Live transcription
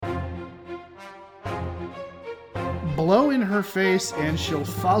blow in her face and she'll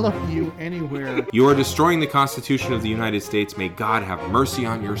follow you anywhere. You are destroying the Constitution of the United States. May God have mercy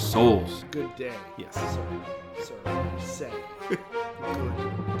on your souls. Good day. Yes. Sir, I say. Good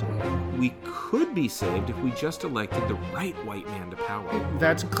day. We could be saved if we just elected the right white man to power.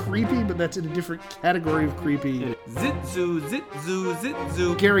 That's creepy, but that's in a different category of creepy. Zit-zoo, zit-zoo,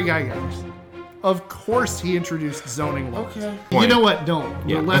 zit-zoo. Gary Gygax. Of course he introduced zoning laws. Okay. You know what? Don't.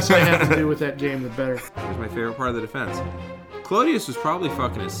 Yeah. The less I have to do with that game, the better. Here's my favorite part of the defense. Claudius was probably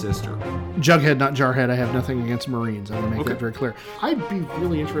fucking his sister. Jughead, not Jarhead. I have nothing against Marines. I want to make that very clear. I'd be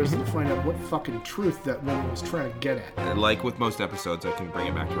really interested to find out what fucking truth that woman was trying to get at. Like with most episodes, I can bring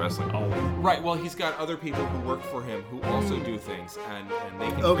it back to wrestling. Oh. Right, well, he's got other people who work for him who also do things, and they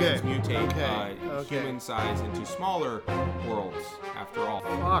can transmutate human size into smaller worlds, after all.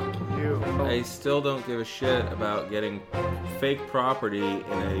 Fuck you. I still don't give a shit about getting fake property in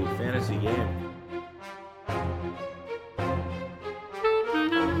a fantasy game.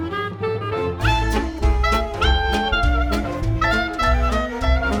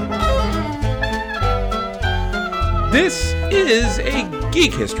 This is a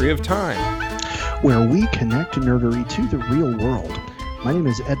Geek History of Time, where we connect nerdery to the real world. My name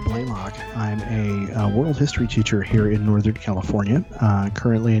is Ed Blaylock. I'm a world history teacher here in Northern California,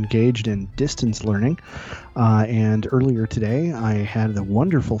 currently engaged in distance learning. And earlier today, I had the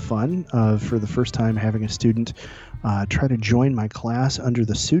wonderful fun of, for the first time, having a student try to join my class under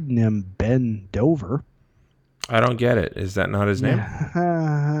the pseudonym Ben Dover. I don't get it. Is that not his name?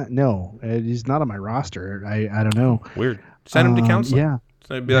 No, he's not on my roster. I don't know. Weird. Send him to counseling. Yeah.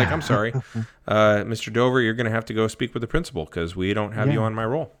 So I'd be like, I'm sorry, Mr. Dover, you're going to have to go speak with the principal because we don't have you on my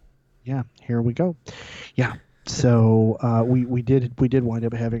roll. Yeah, here we go. Yeah. So we did wind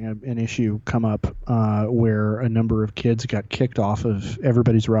up having an issue come up where a number of kids got kicked off of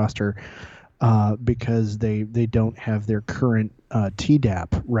everybody's roster because they don't have their current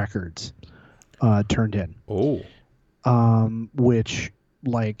TDAP records turned in. Oh. Which,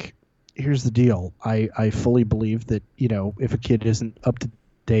 like, here's the deal. I fully believe that, you know, if a kid isn't up to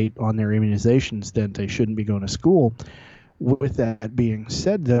date on their immunizations, then they shouldn't be going to school. With that being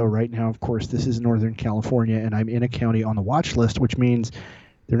said, though, right now, of course, this is Northern California, and I'm in a county on the watch list, which means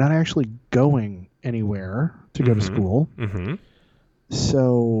they're not actually going anywhere to go to school. Mm-hmm.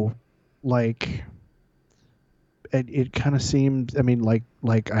 So, like, it kind of seems, I mean, like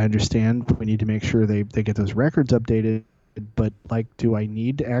I understand we need to make sure they get those records updated, but, like, do I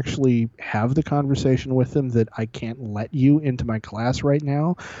need to actually have the conversation with them that I can't let you into my class right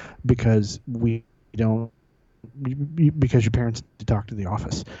now because because your parents need to talk to the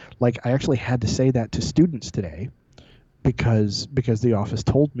office? Like, I actually had to say that to students today because the office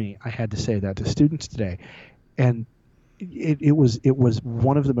told me I had to say that to students today. And it was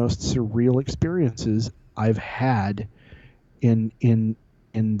one of the most surreal experiences I've had in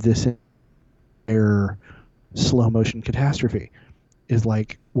this entire slow motion catastrophe. Is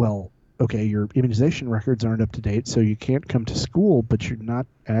like, well, okay, your immunization records aren't up to date, so you can't come to school, but you're not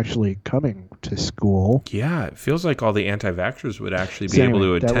actually coming to school. Yeah, it feels like all the anti-vaxxers would actually be able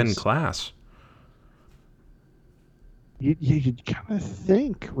to attend class. You kind of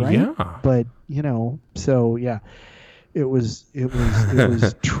think, right? Yeah. But, you know, so yeah. It was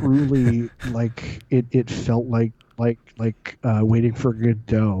truly like it felt like waiting for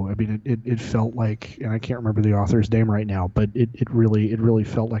Godot. I mean, it felt like, and I can't remember the author's name right now, but it really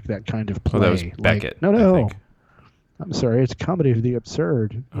felt like that kind of play. Oh, that was Beckett. Like, no, I'm sorry, it's Comedy of the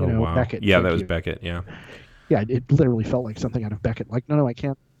Absurd. Wow. Beckett. Yeah, that was Beckett. Yeah. Yeah, it literally felt like something out of Beckett. Like, no, I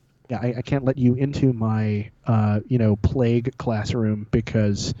can't. Yeah, I can't let you into my plague classroom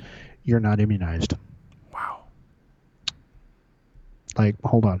because you're not immunized. Like,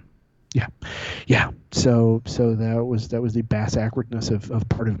 hold on. Yeah. So that was the bass awkwardness of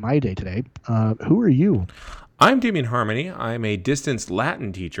part of my day today. Who are you? I'm Damien Harmony. I'm a distance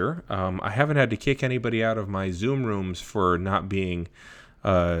Latin teacher. I haven't had to kick anybody out of my Zoom rooms for not being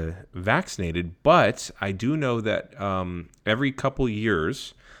vaccinated, but I do know that every couple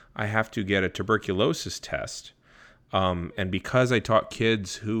years I have to get a tuberculosis test. And because I taught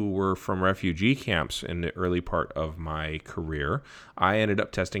kids who were from refugee camps in the early part of my career, I ended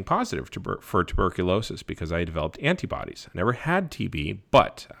up testing positive for tuberculosis because I developed antibodies. I never had TB,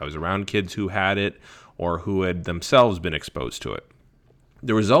 but I was around kids who had it or who had themselves been exposed to it.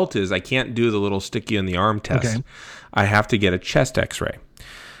 The result is I can't do the little sticky on the arm test. Okay. I have to get a chest x-ray.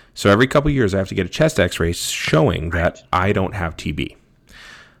 So every couple years I have to get a chest x-ray showing that I don't have TB.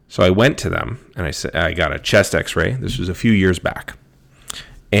 So I went to them and I said, I got a chest x-ray. This was a few years back.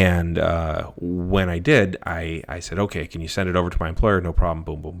 And when I did, I said, okay, can you send it over to my employer? No problem.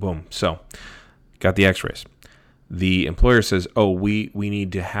 Boom, boom, boom. So got the x-rays. the employer says, oh, we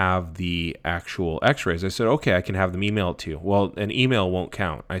need to have the actual x-rays. I said, okay, I can have them email it to you. Well, an email won't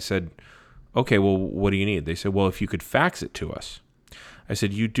count. I said, okay, well, what do you need? They said, well, if you could fax it to us. I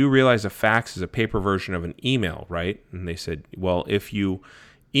said, you do realize a fax is a paper version of an email, right? And they said, well, if you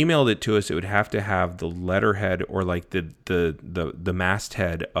emailed it to us, it would have to have the letterhead or like the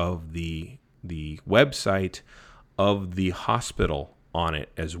masthead of the website of the hospital on it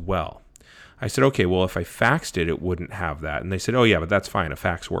as well. I said, okay, well, if I faxed it, it wouldn't have that. And they said, oh, yeah, but that's fine. A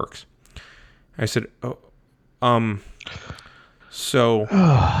fax works. I said, so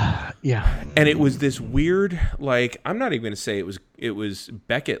yeah. And it was this weird, like, I'm not even going to say it was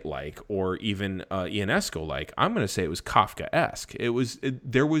Beckett-like or even Ionesco-like. I'm going to say it was Kafka-esque.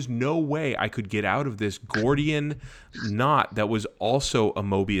 There was no way I could get out of this Gordian knot that was also a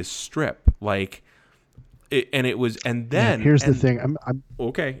Mobius strip. Like, here's the thing. I'm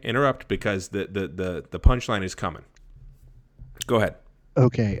okay. Interrupt because the punchline is coming. Go ahead.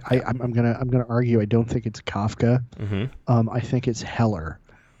 Okay, I'm gonna argue. I don't think it's Kafka. Mm-hmm. I think it's Heller.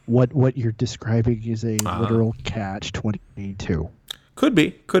 What you're describing is a literal catch-22. Could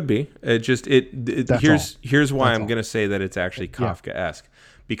be. Here's why I'm gonna say that it's actually Kafka-esque,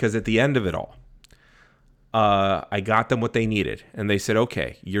 because at the end of it all, I got them what they needed, and they said,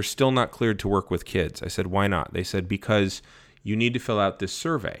 okay, you're still not cleared to work with kids. I said, why not? They said, because you need to fill out this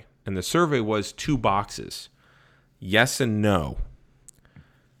survey. And the survey was 2 boxes, yes and no.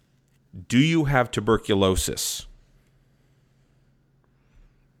 Do you have tuberculosis?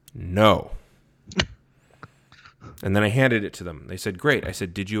 No. And then I handed it to them. They said, great. I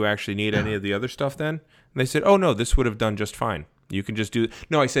said, did you actually need any of the other stuff then? And they said, oh, no, this would have done just fine. You can just do it.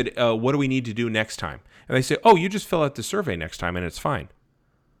 No, I said, what do we need to do next time? And they said, oh, you just fill out the survey next time and it's fine.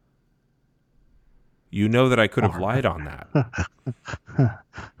 You know that I could have lied on that.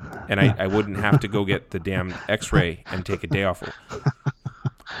 And I wouldn't have to go get the damn x-ray and take a day off.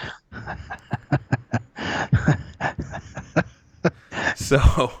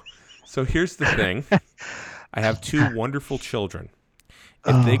 So here's the thing. I have 2 wonderful children.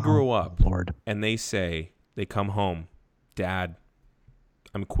 If they grow up Lord. and they come home, Dad,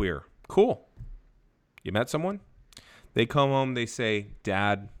 I'm queer. Cool. You met someone? They come home, they say,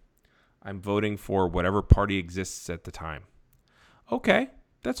 Dad, I'm voting for whatever party exists at the time. Okay,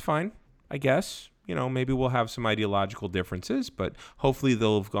 that's fine, I guess. Maybe we'll have some ideological differences, but hopefully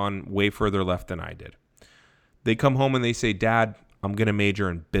they'll have gone way further left than I did. They come home and they say, Dad, I'm going to major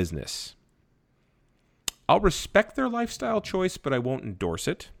in business. I'll respect their lifestyle choice, but I won't endorse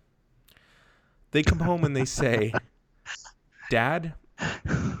it. They come home and they say, Dad,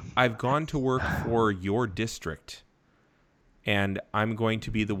 I've gone to work for your district, and I'm going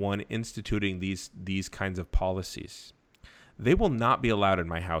to be the one instituting these kinds of policies. They will not be allowed in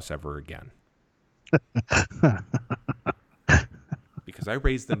my house ever again. Because I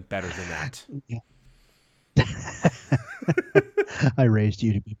raised them better than that. I raised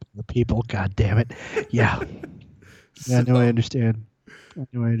you to be the people. God damn it. Yeah. Yeah, I understand.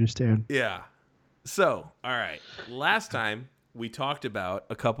 Yeah. So, all right. Last time we talked about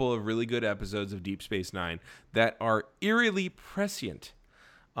a couple of really good episodes of Deep Space Nine that are eerily prescient.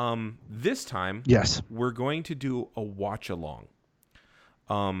 This time, yes, we're going to do a watch along.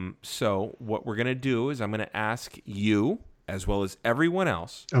 So what we're going to do is I'm going to ask you, as well as everyone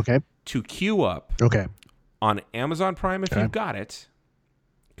else, to queue up on Amazon Prime if you've got it,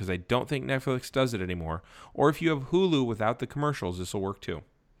 because I don't think Netflix does it anymore, or if you have Hulu without the commercials, this will work too.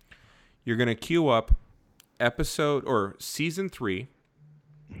 You're going to queue up Season 3,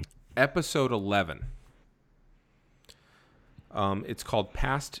 Episode 11. It's called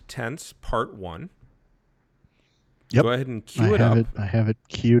Past Tense, Part 1. Yep. Go ahead and queue it up. I have it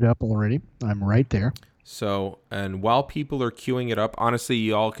queued up already. I'm right there. So, and while people are queuing it up, honestly,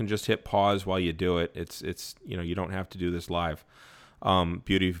 you all can just hit pause while you do it. It's you don't have to do this live.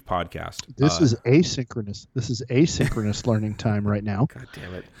 Beauty of podcast. This is asynchronous. This is asynchronous learning time right now. God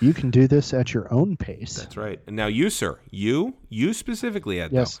damn it. You can do this at your own pace. That's right. And now you, sir, you specifically,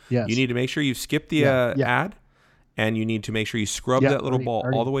 Ed, yes. You need to make sure you skip the ad, and you need to make sure you scrub that little ball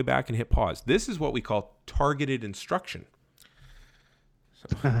all the way back and hit pause. This is what we call targeted instruction.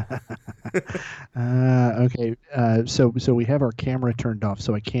 Okay. So we have our camera turned off,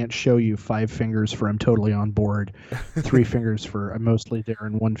 so I can't show you 5 fingers for I'm totally on board, 3 fingers for I'm mostly there,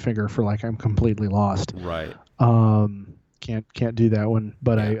 and 1 finger for like I'm completely lost. Right. Can't do that one,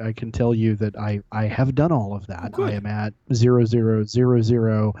 but I can tell you that I have done all of that. Good. I am at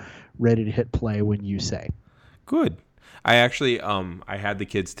 0000, ready to hit play when you say. Good. I actually, I had the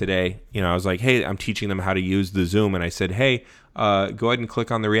kids today, I was like, hey, I'm teaching them how to use the Zoom. And I said, hey, go ahead and click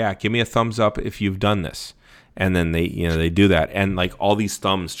on the React. Give me a thumbs up if you've done this. And then they do that, and like all these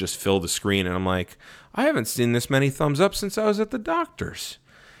thumbs just fill the screen, and I'm like, I haven't seen this many thumbs up since I was at the doctor's.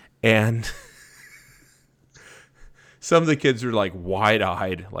 And some of the kids are like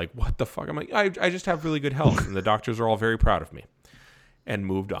wide-eyed, like, what the fuck? I'm like, I just have really good health, and the doctors are all very proud of me, and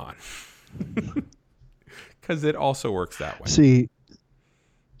moved on. Because it also works that way.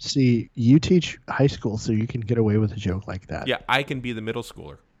 See, you teach high school, so you can get away with a joke like that. Yeah, I can be the middle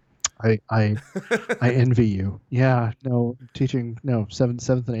schooler. I envy you. Yeah, no, teaching seventh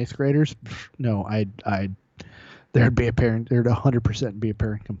and eighth graders. No, there'd 100% be a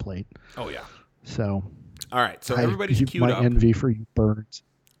parent complaint. Oh yeah. So. All right, so everybody's queued up. My envy for you birds.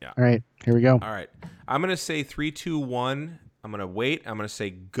 Yeah. All right, here we go. All right, I'm gonna say 3, 2, 1. I'm gonna wait. I'm gonna say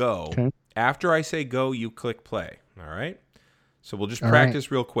go. Okay. After I say go, you click play. All right. So we'll just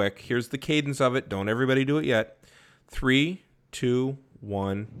practice real quick. Here's the cadence of it. Don't everybody do it yet. 3, 2,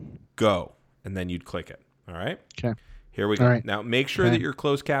 1, go. And then you'd click it. All right? Okay. Here we go. All right. Now, make sure that your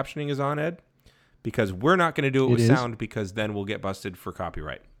closed captioning is on, Ed, because we're not going to do it with sound, because then we'll get busted for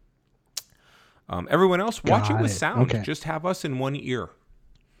copyright. Everyone else, watch it with sound. Okay. Just have us in one ear.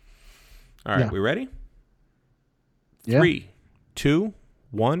 All right. We ready? Yeah. 3, 2,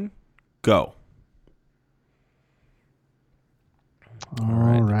 1, go.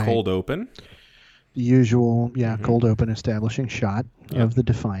 All right. Cold open. The usual, cold open establishing shot of the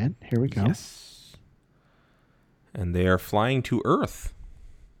Defiant. Here we go. Yes. And they are flying to Earth.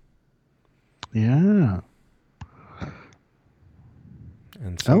 Yeah.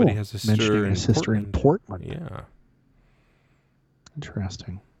 And somebody has a sister in Portland. Yeah.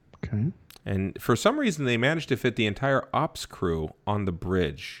 Interesting. Okay. And for some reason, they managed to fit the entire ops crew on the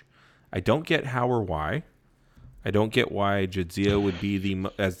bridge. I don't get how or why. I don't get why Jadzia would be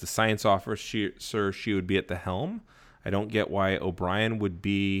as the science officer, she would be at the helm. I don't get why O'Brien would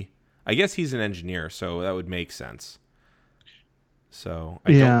be. I guess he's an engineer, so that would make sense. So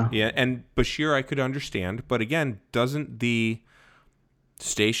and Bashir I could understand, but again, doesn't the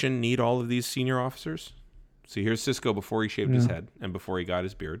station need all of these senior officers? See, here's Cisco before he shaved his head and before he got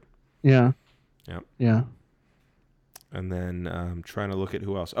his beard. Yeah. Yep. Yeah. And then I'm trying to look at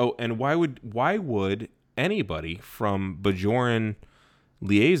who else. Oh, and why would anybody from Bajoran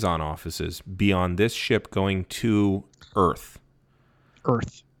liaison offices be on this ship going to Earth?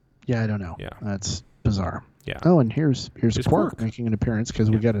 Yeah, I don't know. Yeah. That's bizarre. Yeah. Oh, and here's Quark Quark making an appearance, because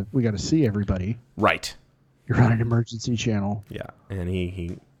we gotta see everybody. Right. You're on an emergency channel. Yeah, and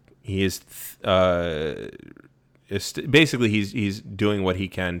he is basically he's doing what he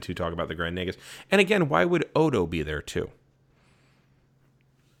can to talk about the Grand Nagus. And again, why would Odo be there too?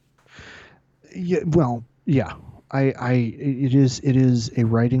 Yeah, well, yeah. It is a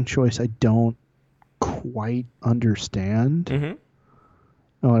writing choice I don't quite understand. Mm-hmm.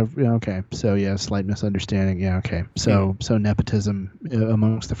 Oh, okay. So yeah, slight misunderstanding. Yeah, okay. So nepotism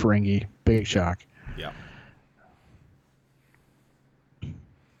amongst the Ferengi, big shock. Yeah.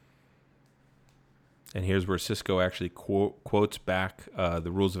 And here's where Cisco actually quotes back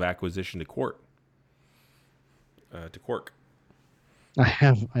the rules of acquisition to Quark. I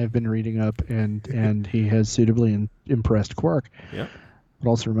have been reading up, and he has suitably impressed Quark. Yeah. But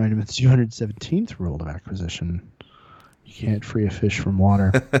also remind him it's the 217th rule of acquisition. You can't free a fish from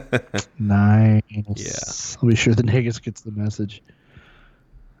water. Nice. Yeah. I'll be sure the Nagus gets the message.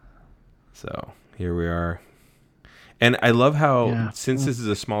 So here we are. And I love how, since this is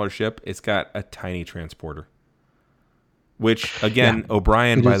a smaller ship, it's got a tiny transporter. Which, again,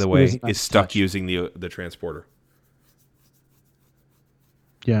 O'Brien, by the way, is stuck using the transporter.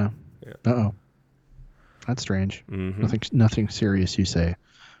 Yeah. Uh-oh. That's strange. Mm-hmm. Nothing serious, you say.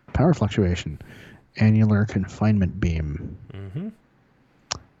 Power fluctuation. Annular confinement beam. Mm-hmm.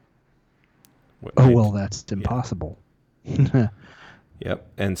 Well, that's impossible. Yep.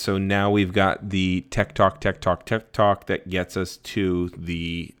 And so now we've got the tech talk that gets us to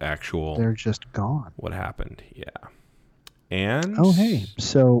the actual... They're just gone. What happened. Yeah. And... Oh, hey.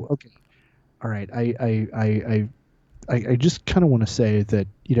 So, okay. All right. I just kind of want to say that,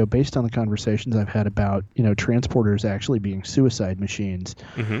 based on the conversations I've had about, transporters actually being suicide machines,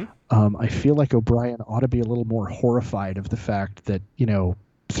 I feel like O'Brien ought to be a little more horrified of the fact that,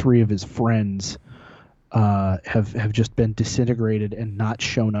 3 of his friends have just been disintegrated and not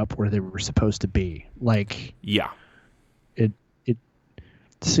shown up where they were supposed to be. Like, yeah, it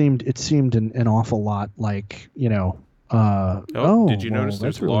seemed an awful lot like, did you notice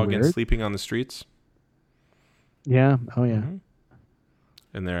there's really Logan weird. sleeping on the streets? Yeah. Oh, yeah. Mm-hmm.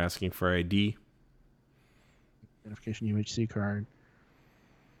 And they're asking for ID. Identification UHC card.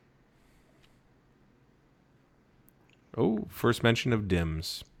 Oh, first mention of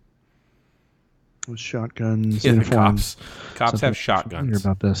DIMS. With shotguns, Yeah, the uniforms. cops have Something shotguns. familiar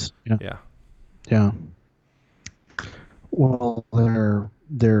about this. Yeah. Yeah. Yeah. Well, they're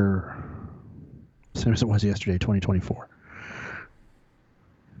same as it was yesterday, 2024.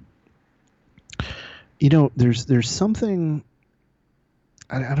 You know, there's something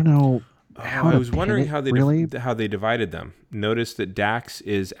I don't know how I to was wondering pin how it, they really how they divided them. Notice that Dax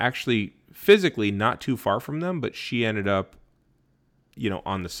is actually physically not too far from them, but she ended up,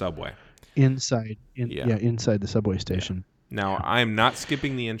 on the subway. inside Yeah. inside the subway station. Now, I'm not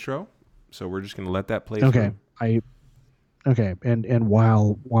skipping the intro, so we're just going to let that play Okay. through. And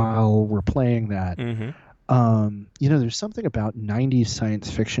while we're playing that, Mm-hmm. there's something about 90s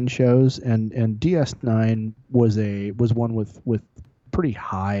science fiction shows, and DS9 was one with pretty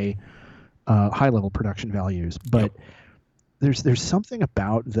high level production values, but there's something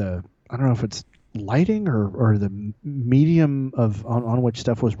about I don't know if it's lighting or the medium on which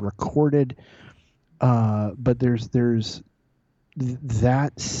stuff was recorded, but there's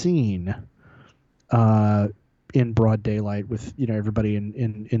that scene in broad daylight with everybody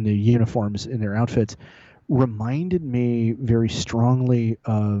in the uniforms in their outfits reminded me very strongly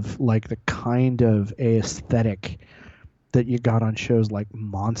of like the kind of aesthetic that you got on shows like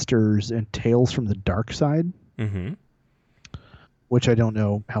Monsters and Tales from the Dark Side. Mm-hmm. Which I don't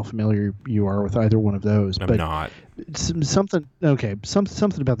know how familiar you are with either one of those. I'm but not. Something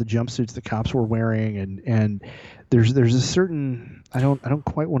about the jumpsuits the cops were wearing, and there's a certain I don't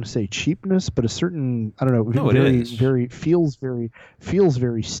quite want to say cheapness, but a certain I don't know No, very it is. feels very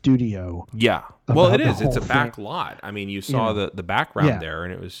studio. Yeah. Well, it the is. It's a whole back thing. lot. I mean, you saw the background there,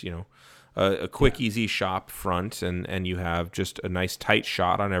 and it was a quick, easy shop front, and you have just a nice tight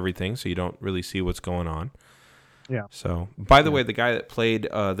shot on everything, so you don't really see what's going on. Yeah. So, by the way, the guy that played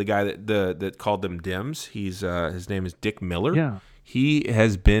the guy that called them Dims, his name is Dick Miller. Yeah. He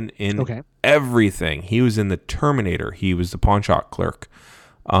has been in everything. He was in the Terminator. He was the pawn shop clerk.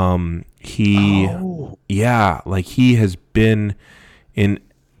 He has been in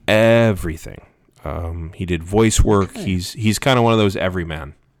everything. He did voice work. Okay. He's kind of one of those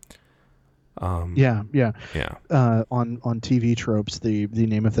everyman. Yeah. On TV tropes, the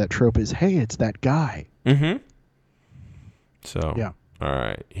name of that trope is, "Hey, it's that guy." Mm-hmm. So, yeah. All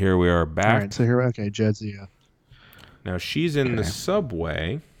right, here we are back. All right, so here, Jadzia. Now she's in the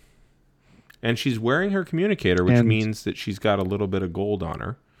subway, and she's wearing her communicator, which means that she's got a little bit of gold on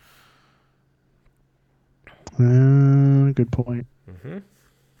her. Good point. Mm-hmm.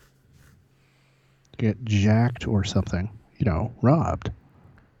 Get jacked or something, robbed.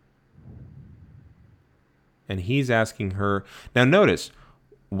 And he's asking her. Now notice,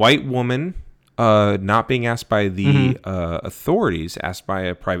 white woman. Not being asked by the authorities, asked by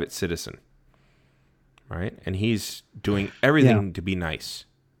a private citizen, right? And he's doing everything to be nice,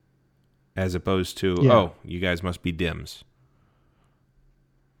 as opposed to, you guys must be Dims.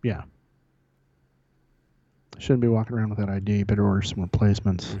 Yeah. Shouldn't be walking around with that ID. Better order some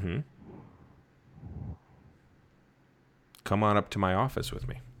replacements. Mm-hmm. Come on up to my office with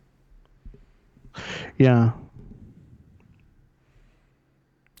me. Yeah.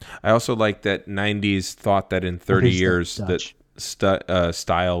 I also like that 90s thought that in 30 years that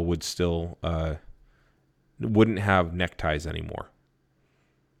style would still wouldn't have neckties anymore.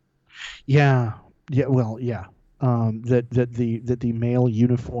 Yeah. Well, yeah. That the male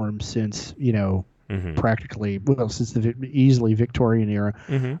uniform since practically since the easily Victorian era,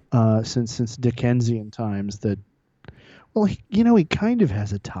 since Dickensian times that. Well, he kind of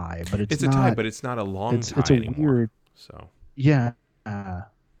has a tie, but it's not, a tie, but it's not a long tie anymore. Weird. So yeah.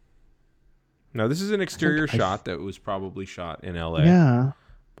 Now, this is an exterior shot that was probably shot in L.A. Yeah.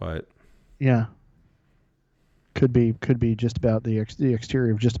 But yeah. Could be just about the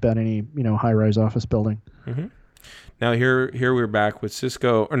exterior of just about any, high-rise office building. Mm-hmm. Now, here we're back with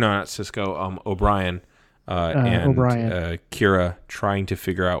Cisco, or no, not Cisco, O'Brien and Kira trying to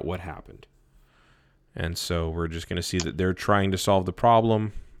figure out what happened. And so we're just going to see that they're trying to solve the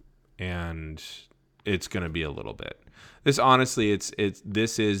problem, and it's going to be a little bit. This honestly,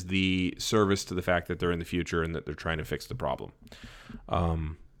 this is the service to the fact that they're in the future and that they're trying to fix the problem.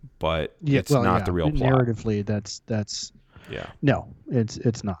 But it's not the real plot. Narratively, that's no,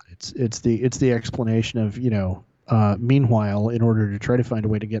 it's not. It's the explanation of meanwhile, in order to try to find a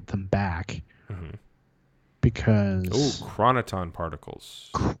way to get them back, because chronoton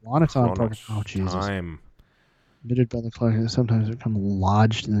particles. Chronoton particles. Oh Jesus! Time. Emitted by the clock, sometimes become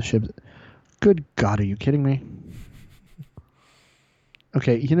lodged in the ship. Good God, are you kidding me?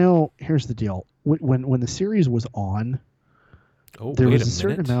 Okay, here's the deal. When the series was on, there was a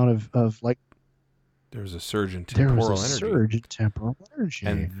certain amount of like, There was a surge in There temporal was a energy. surge in temporal energy.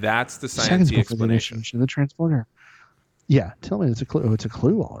 And that's the Seconds sciencey before the explanation. initiation of the transporter. Yeah, tell me it's a clue. It's a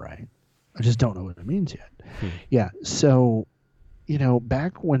clue, all right. I just don't know what it means yet. Yeah, so,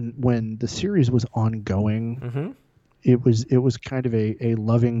 back when the series was ongoing, it was kind of a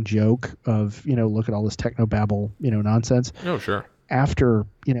loving joke of, look at all this technobabble, nonsense. Oh, sure. After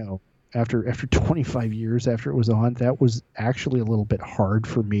 25 years after it was on, that was actually a little bit hard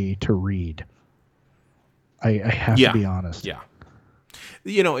for me to read. I have to be honest. Yeah.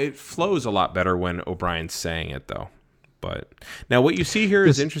 It flows a lot better when O'Brien's saying it, though. But now what you see here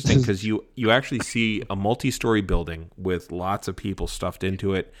is interesting because you actually see a multi-story building with lots of people stuffed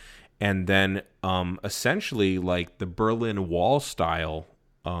into it. And then essentially like the Berlin Wall style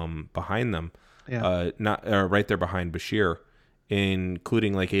behind them, right there behind Bashir,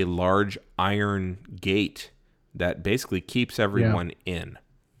 including like a large iron gate that basically keeps everyone in.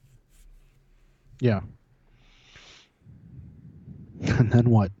 Yeah. And then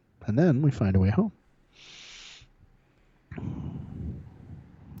what? And then we find a way home.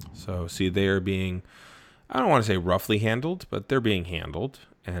 So, see, they are being, I don't want to say roughly handled, but they're being handled,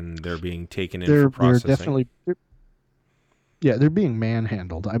 and they're being taken in for processing. They're definitely, they're being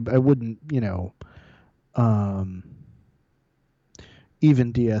manhandled. I wouldn't,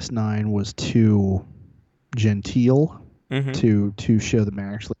 even DS9 was too genteel to show them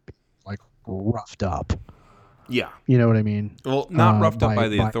actually like roughed up. Yeah. You know what I mean? Well, not roughed up by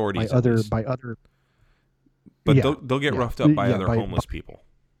the authorities. By other. But they'll get roughed up by other homeless people.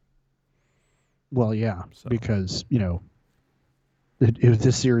 Well, yeah, because,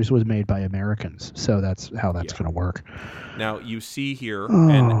 this series was made by Americans, so that's how that's going to work. Now, you see here,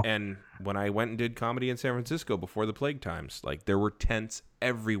 and when I went and did comedy in San Francisco before the plague times, like there were tents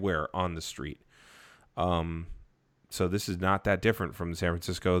everywhere on the street. So this is not that different from the San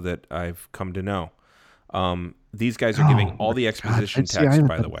Francisco that I've come to know. These guys are giving all the exposition text,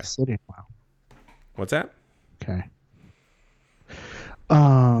 by the way. Wow. What's that? Okay.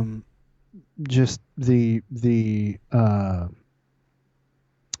 Just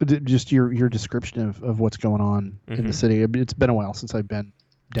just your description of what's going on in the city. It's been a while since I've been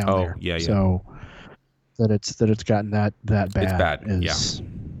down there. Yeah. So that it's gotten that bad. It's bad. Is,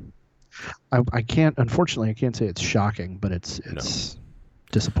 I can't say it's shocking, but it's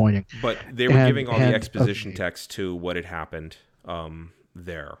disappointing. But they were giving all the exposition text to what had happened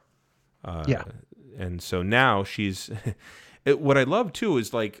there. And so now she's. What I love too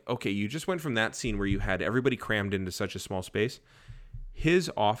is like, okay, you just went from that scene where you had everybody crammed into such a small space. His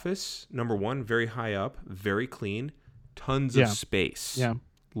office, number one, very high up, very clean, tons of space,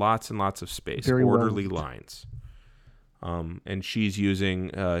 lots and lots of space, very orderly lines. And she's using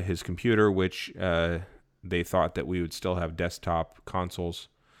his computer, which they thought that we would still have desktop consoles.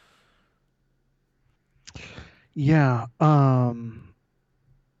 Yeah.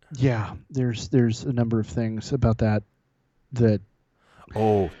 There's a number of things about that. Watch.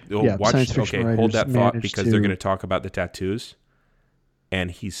 Okay, hold that thought because they're going to talk about the tattoos,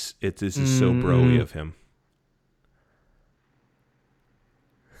 and this is so broy of him.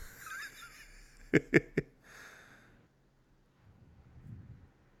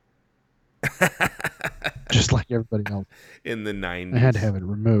 Just like everybody else in the 90s, I had to have it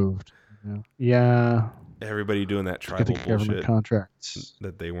removed. Yeah. Everybody doing that tribal bullshit. Government contracts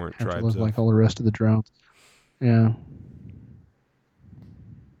that they weren't have tribes to look of. like all the rest of the drones. Yeah.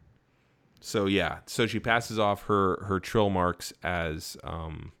 So she passes off her trill marks as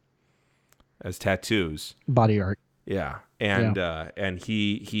tattoos, body art. Yeah, and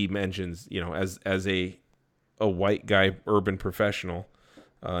he mentions as a white guy urban professional,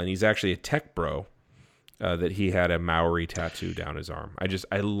 and he's actually a tech bro, that he had a Maori tattoo down his arm.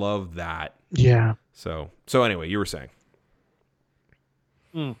 I love that. Yeah. So anyway, you were saying.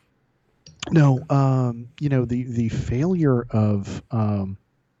 No, the failure of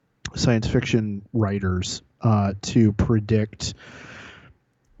science fiction writers to predict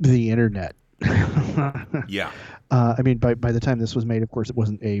the internet. Yeah. I mean, by the time this was made, of course, it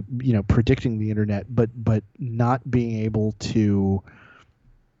wasn't predicting the internet, but not being able to,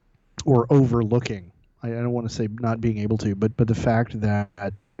 or overlooking. I don't want to say not being able to, but the fact that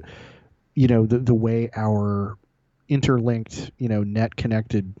the way our interlinked net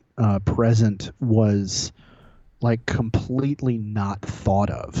connected present was like completely not thought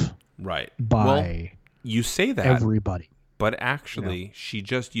of. Right. By you say that everybody, but actually she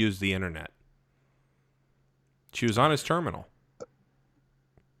just used the internet. She was on his terminal.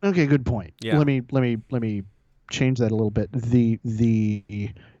 Okay, good point. Yeah. Let me change that a little bit.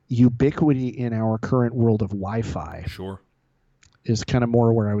 The ubiquity in our current world of Wi-Fi. Sure. is kind of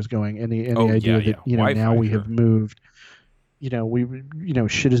more where I was going, and the idea that Wi-Fi, now we sure. have moved.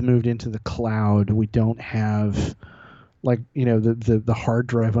 Shit has moved into the cloud. We don't have the hard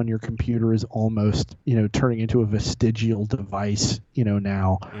drive on your computer is almost turning into a vestigial device.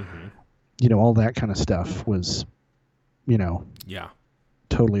 Now, all that kind of stuff was,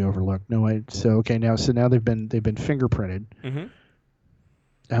 totally overlooked. Now they've been fingerprinted. Mm-hmm.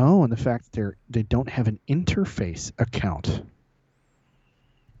 Oh, and the fact that they don't have an interface account.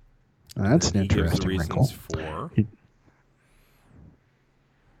 That's an interesting wrinkle.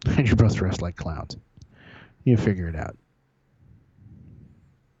 And you're both dressed like clowns. You figure it out.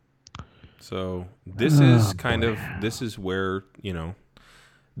 So this is this is where,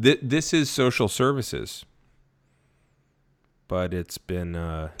 this is social services, but it's been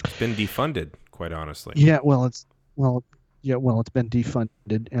defunded, quite honestly. Yeah, it's been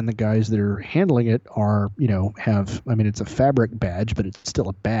defunded, and the guys that are handling it are, it's a fabric badge, but it's still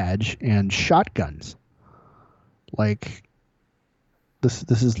a badge, and shotguns. Like, this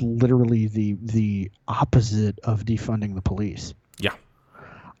is literally the opposite of defunding the police. Yeah.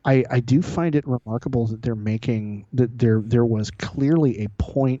 I do find it remarkable that there was clearly a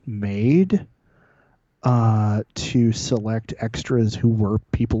point made to select extras who were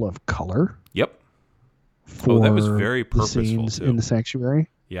people of color. Yep. For that was very purposeful the scenes too. In the sanctuary.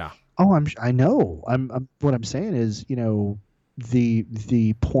 Yeah. Oh, I know. What I'm saying is,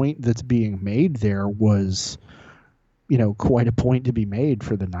 the point that's being made there was, quite a point to be made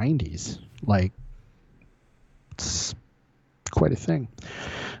for the 90s. Like, it's quite a thing.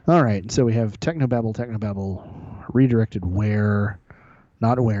 All right, so we have Technobabble, redirected where,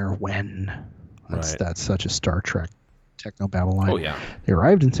 not where, when. That's such a Star Trek Technobabble line. Oh, yeah. They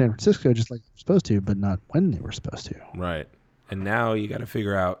arrived in San Francisco just like they were supposed to, but not when they were supposed to. Right. And now you got to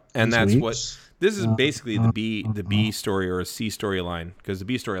figure out, and this is basically the B story or a C storyline, because the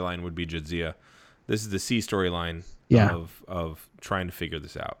B storyline would be Jadzia. This is the C storyline of trying to figure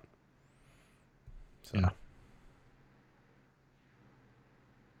this out. So. Yeah.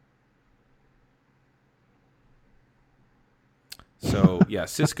 So,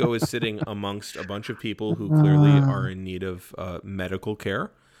 Cisco is sitting amongst a bunch of people who clearly are in need of medical care,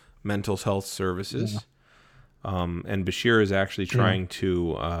 mental health services. Yeah. And Bashir is actually trying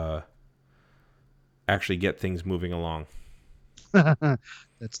to actually get things moving along.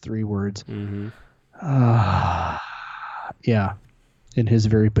 That's 3 words. Mm-hmm. Yeah, in his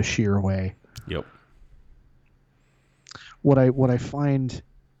very Bashir way. Yep. What I find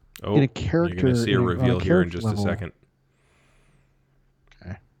in a character... You're going to see a reveal here in just a second.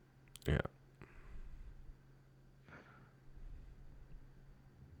 Okay. Yeah.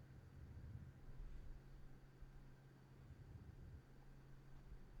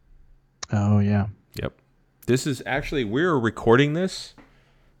 Oh, yeah. Yep. This is actually, we're recording this,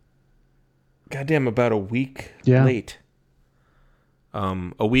 goddamn, about a week late.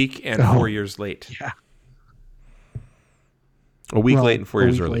 A week and 4 years late. Yeah. A week late and 4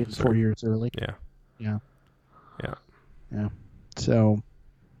 years early. Late and 4 years early. Yeah. Yeah. Yeah. Yeah. So,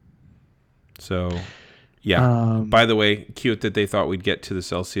 yeah. By the way, cute that they thought we'd get to the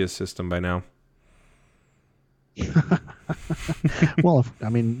Celsius system by now. Well,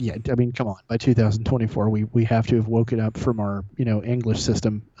 come on. By 2024, we have to have woken up from our, English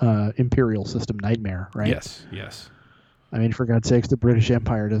system, imperial system nightmare, right? Yes. I mean, for God's sakes, the British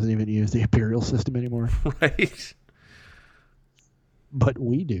Empire doesn't even use the imperial system anymore. Right. But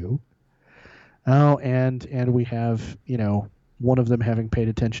we do. Oh, and we have, one of them having paid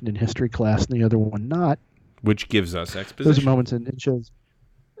attention in history class and the other one not. Which gives us exposition. Those are moments in shows.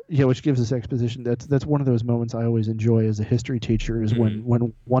 Yeah, which gives us exposition. That's one of those moments I always enjoy as a history teacher is when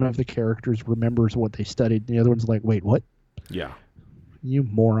one of the characters remembers what they studied and the other one's like, wait, what? Yeah. You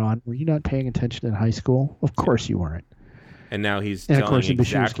moron. Were you not paying attention in high school? Of course you weren't. And now he's telling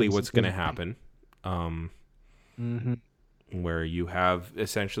exactly what's going to happen. Where you have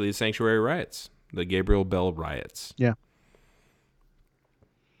essentially the Sanctuary riots, the Gabriel Bell riots. Yeah.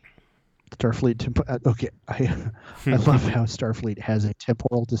 Starfleet. Okay, I love how Starfleet has a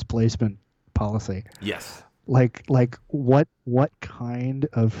temporal displacement policy. Yes. Like what kind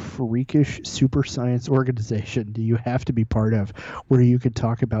of freakish super science organization do you have to be part of where you could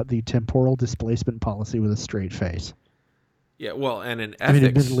talk about the temporal displacement policy with a straight face? Yeah, well, and an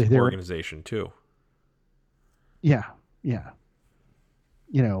ethics organization too. Yeah. Now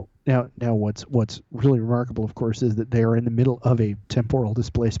what's really remarkable, of course, is that they are in the middle of a temporal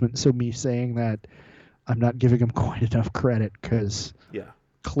displacement. So me saying that, I'm not giving them quite enough credit because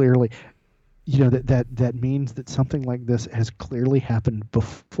clearly, that means that something like this has clearly happened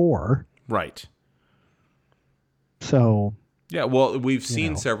before. Right. So Yeah, well, we've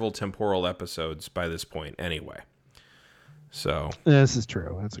seen know. several temporal episodes by this point anyway. So This is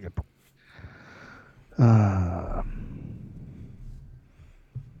true. That's a good point.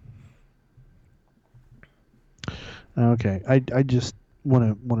 Okay, I just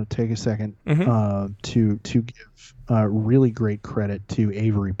want to take a second to give really great credit to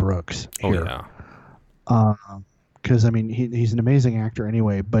Avery Brooks here. Oh yeah. Because I mean he's an amazing actor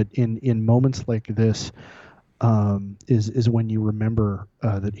anyway, but in moments like this, is when you remember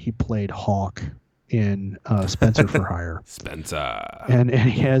that he played Hawk in Spencer for Hire. Spencer. And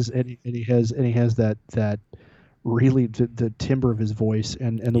he has that really the timbre of his voice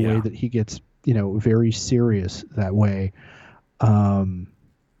and the way that he gets very serious that way. There's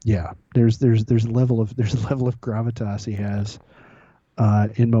a level of gravitas he has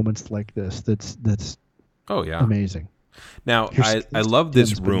in moments like this that's amazing. Now I love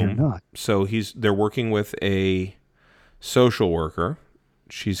this room. So they're working with a social worker.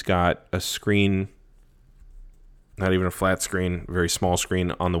 She's got a screen, not even a flat screen, very small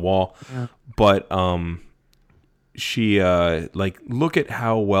screen on the wall. Yeah. But she look at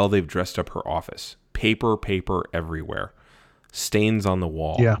how well they've dressed up her office. Paper everywhere. Stains on the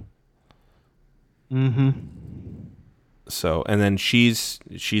wall. Yeah. Mm-hmm. So, and then she's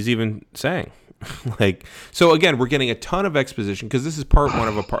even saying, so again, we're getting a ton of exposition because this is part one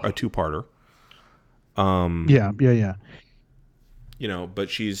of a two-parter. Yeah. But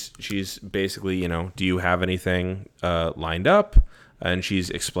she's basically, do you have anything lined up? And she's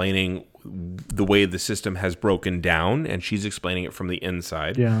explaining the way the system has broken down, and she's explaining it from the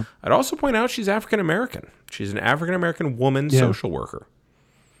inside. Yeah. I'd also point out she's African American. She's an African American woman social worker.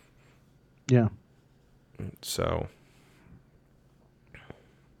 Yeah. So,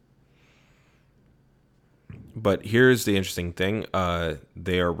 but here's the interesting thing.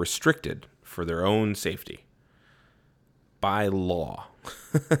 They are restricted for their own safety by law.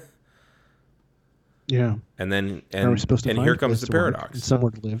 Yeah. And then here comes the paradox.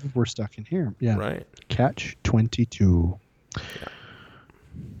 Somewhere to live. We're stuck in here. Yeah. Right. Catch 22. Yeah.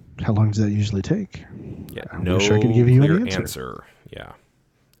 How long does that usually take? Yeah. I wish I could give you an answer. Yeah.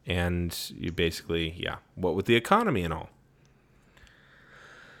 And you basically, what with the economy and all.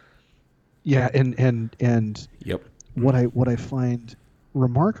 Yeah, and yep. What I find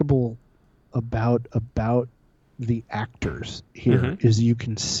remarkable about the actors here is you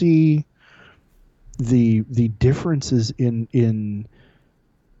can see the differences in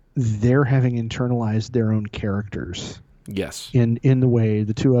their having internalized their own characters. Yes. In the way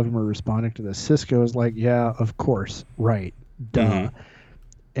the two of them are responding to this. Cisco is like, yeah, of course, right, duh.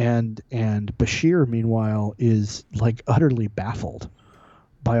 And Bashir, meanwhile, is like utterly baffled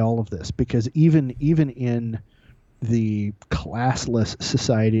by all of this, because even in the classless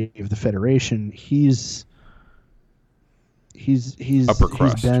society of the Federation, he's upper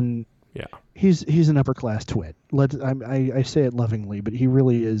crust. He's an upper class twit. I say it lovingly, but he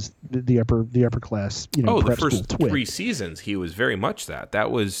really is the upper class. The first twit. 3 seasons, he was very much that.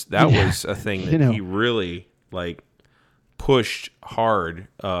 That was a thing that he really pushed hard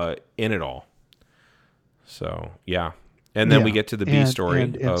in it all. So and then we get to the B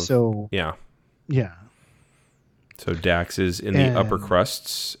story So Dax is in the upper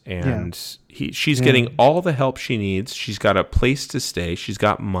crusts, and she's getting all the help she needs. She's got a place to stay. She's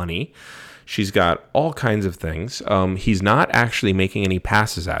got money. She's got all kinds of things. He's not actually making any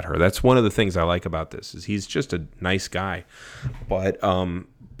passes at her. That's one of the things I like about this, is he's just a nice guy.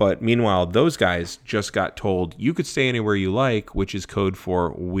 But meanwhile, those guys just got told, you could stay anywhere you like, which is code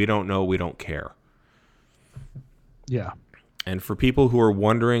for we don't know, we don't care. Yeah. And for people who are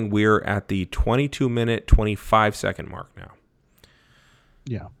wondering, we're at the 22-minute, 25-second mark now.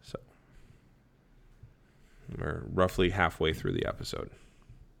 Yeah. So we're roughly halfway through the episode.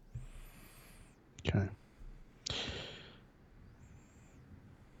 Okay.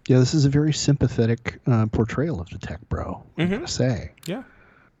 Yeah, this is a very sympathetic portrayal of the tech bro, I'm going to say. Yeah.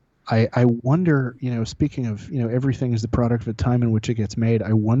 I wonder, speaking of, everything is the product of the time in which it gets made.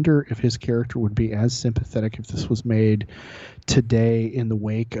 I wonder if his character would be as sympathetic if this was made today in the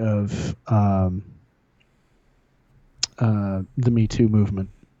wake of the Me Too movement.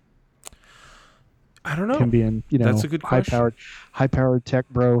 I don't know. Him being, that's a good question. high-powered tech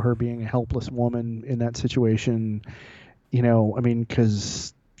bro, her being a helpless woman in that situation.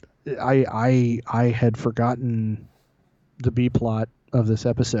 Because I had forgotten the B plot of this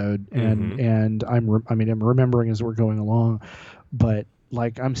episode, and I'm remembering as we're going along, but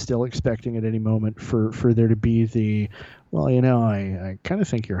I'm still expecting at any moment for there to be the, I kind of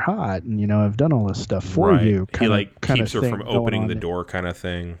think you're hot, and I've done all this stuff for you. He keeps her from opening the door kind of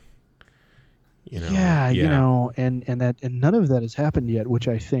thing. Yeah, and none of that has happened yet, which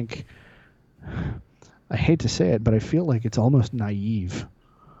I think, I hate to say it, but I feel like it's almost naive.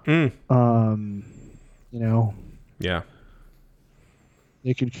 Yeah.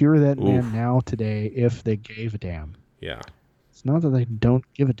 They could cure that man now today if they gave a damn. Yeah. It's not that they don't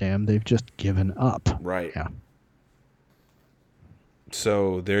give a damn, they've just given up. Right. Yeah.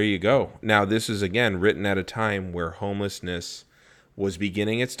 So there you go. Now, this is, again, written at a time where homelessness was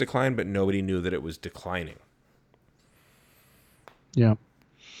beginning its decline, but nobody knew that it was declining. Yeah.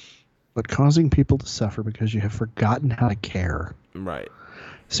 But causing people to suffer because you have forgotten how to care. Right.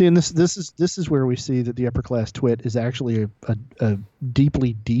 See, and this is where we see that the upper class twit is actually a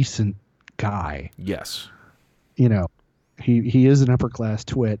deeply decent guy. Yes. He is an upper class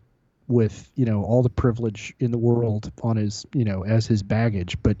twit with, all the privilege in the world on his, as his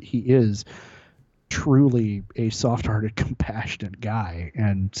baggage, but he is truly a soft-hearted, compassionate guy.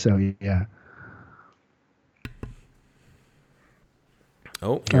 And so, yeah.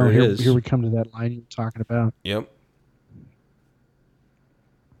 Oh, here it is. Here we come to that line you were talking about. Yep.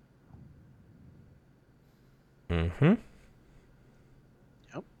 Mm-hmm.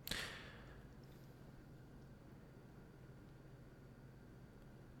 Yep.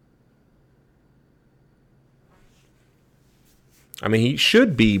 I mean, he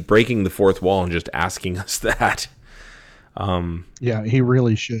should be breaking the fourth wall and just asking us that. Yeah, he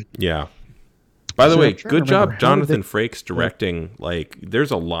really should. Yeah. By the way, good job, Jonathan Frakes directing. Like,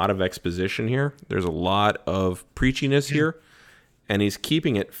 there's a lot of exposition here. There's a lot of preachiness here, and he's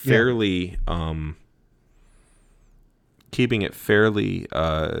keeping it fairly,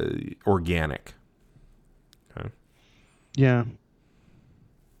 organic. Okay. Yeah.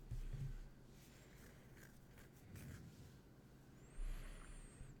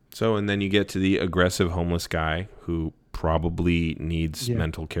 So, and then you get to the aggressive homeless guy who probably needs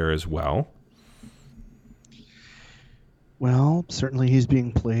mental care as well. Well, certainly he's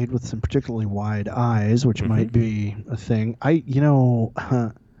being played with some particularly wide eyes, which might be a thing. I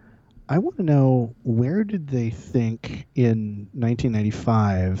want to know, where did they think in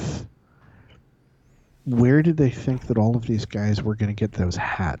 1995, where did they think that all of these guys were going to get those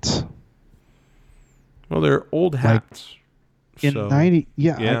hats? Well, they're old hats. In so, 90,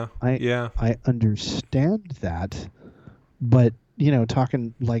 I understand that, but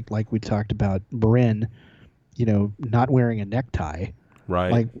talking like we talked about Bryn, not wearing a necktie,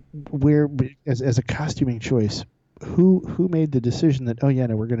 right? Like, where as a costuming choice, who made the decision that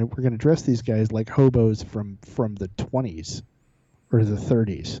we're gonna dress these guys like hobos from the 20s or the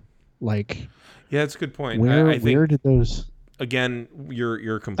 30s? Like, yeah, it's a good point. Where did those? Again,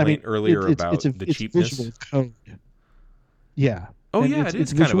 your complaint earlier about the cheapness. Visual code. Yeah. Oh, and yeah, it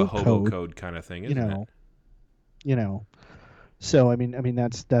is kind of a hobo code, code kind of thing, isn't it? So I mean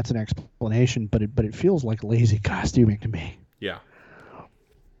that's an explanation, but it feels like lazy costuming to me. Yeah.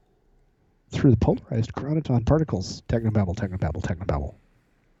 Through the polarized chronoton particles, technobabble.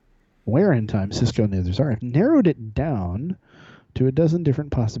 Where in time Cisco and the others are. I've narrowed it down to a dozen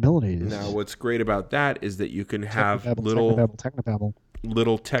different possibilities. Now, what's great about that is that you can have little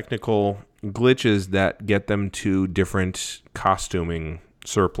technical glitches that get them to different costuming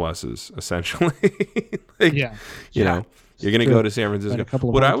surpluses, essentially. You know, you're going to go to San Francisco.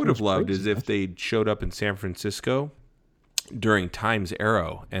 What I would have loved is if they showed up in San Francisco during Times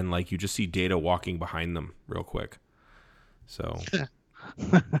Arrow and you just see Data walking behind them real quick. So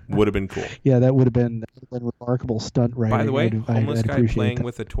would have been cool. Yeah, that would have been remarkable stunt writing. By the way, homeless guy playing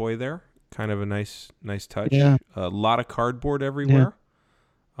with a toy there, kind of a nice touch. Yeah. A lot of cardboard everywhere.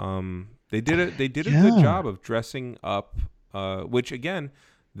 Yeah. They did a good job of dressing up, which again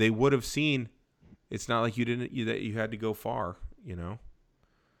they would have seen. It's not like you had to go far,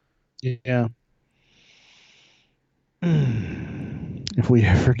 Yeah. If we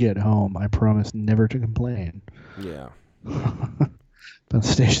ever get home, I promise never to complain. Yeah. About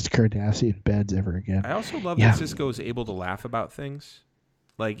Station's Cardassian beds ever again. I also love that Cisco is able to laugh about things.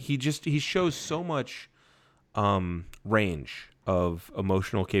 Like he shows so much range of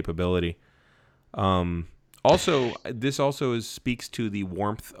emotional capability. Also, this also speaks to the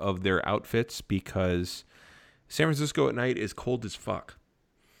warmth of their outfits because San Francisco at night is cold as fuck.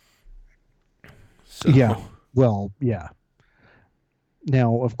 So. Yeah. Well, yeah.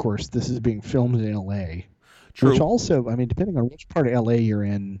 Now, of course, this is being filmed in L.A. True. Which also, I mean, depending on which part of L.A. you're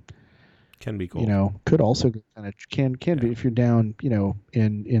in, can be cold. Could also kind of can be if you're down,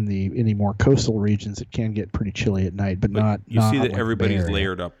 in the more coastal regions, it can get pretty chilly at night, but not. You see that like everybody's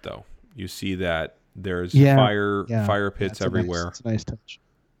layered up, though. You see that there's fire pits everywhere. It's a nice touch.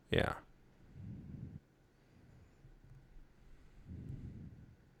 Yeah.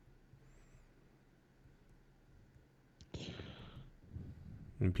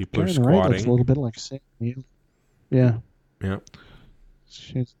 And people are Guy on the right looks a squatting. little bit like Sam Neill. Yeah. Yeah.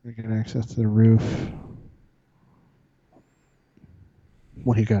 She's going to get access to the roof.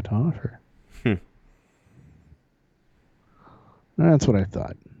 What he got to offer? Hmm. That's what I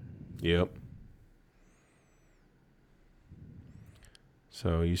thought. Yep.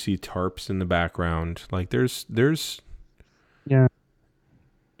 So you see tarps in the background. Like there's Yeah.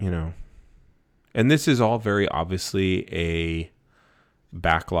 you know. And this is all very obviously a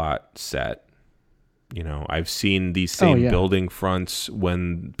backlot set. You know, I've seen these same building fronts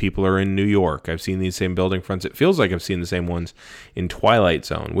when people are in New York. I've seen these same building fronts. It feels like I've seen the same ones in Twilight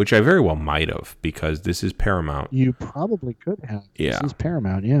Zone, which I very well might have, because this is Paramount. You probably could have. Yeah. This is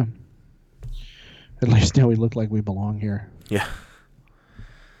Paramount, yeah. At least now we look like we belong here. Yeah.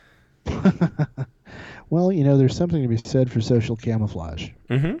 Well, you know, there's something to be said for social camouflage.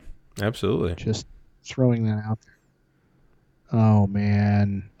 Mm-hmm. Absolutely. Just throwing that out there. Oh,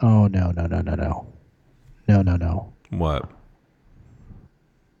 man. Oh, no. No. What?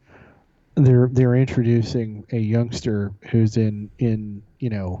 They're introducing a youngster who's in you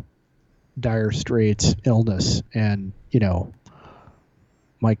know, dire straits, illness, and you know,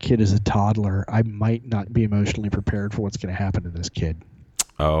 my kid is a toddler. I might not be emotionally prepared for what's going to happen to this kid.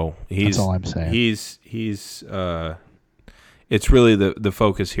 Oh, that's all I'm saying. He's it's really the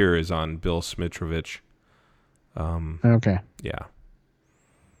focus here is on Bill Smitrovich. Okay. Yeah.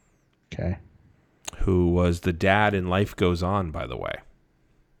 Okay. Who was the dad in Life Goes On, by the way.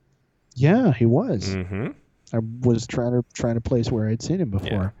 Yeah, he was. Mm-hmm. I was trying to place where I'd seen him before.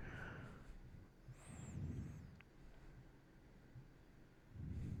 Yeah.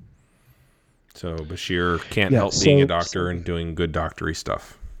 So Bashir can't help being a doctor and doing good doctory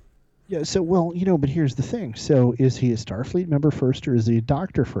stuff. Yeah, so, well, you know, but here's the thing. So is he a Starfleet member first, or is he a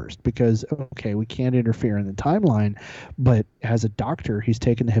doctor first? Because, okay, we can't interfere in the timeline, but as a doctor, he's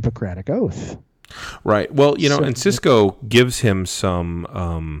taken the Hippocratic Oath. Right. Well, you know, and Sisko gives him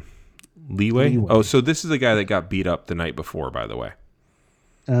some leeway. Oh, so this is the guy that got beat up the night before, by the way.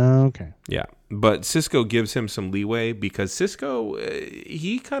 Okay. Yeah. But Sisko gives him some leeway because Sisko,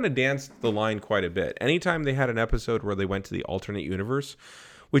 he kind of danced the line quite a bit. Anytime they had an episode where they went to the alternate universe,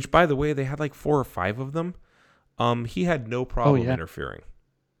 which, by the way, they had like 4 or 5 of them, he had no problem interfering.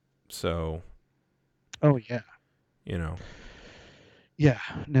 So. Oh, yeah. You know. Yeah.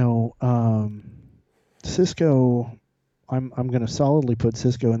 No. Sisko, I'm going to solidly put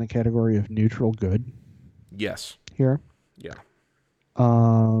Sisko in the category of neutral good. Yes. Here. Yeah.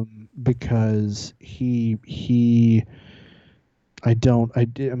 Because he I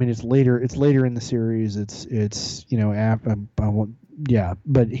mean, it's later in the series. It's you know,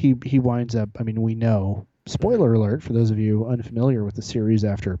 but he winds up, I mean, we know, spoiler alert for those of you unfamiliar with the series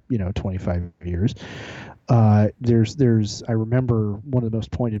after, you know, 25 years. There's I remember one of the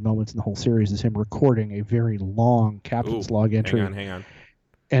most pointed moments in the whole series is him recording a very long captain's log entry. Hang on.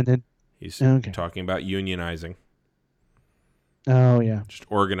 And then he's talking about unionizing. Oh, yeah. Just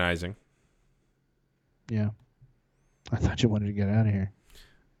organizing. Yeah. I thought you wanted to get out of here.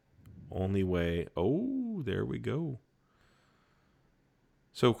 Only way. Oh, there we go.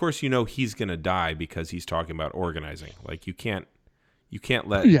 So, of course, you know he's going to die because he's talking about organizing. Like, you can't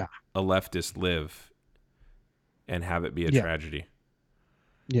let a leftist live and have it be a tragedy.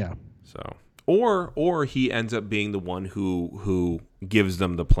 Yeah. So, or he ends up being the one who gives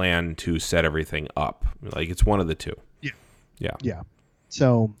them the plan to set everything up. Like, it's one of the two. Yeah.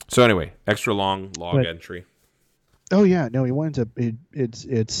 So anyway, extra long log entry. Oh yeah, no, he winds up.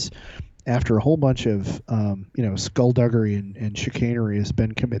 It's after a whole bunch of skullduggery and chicanery has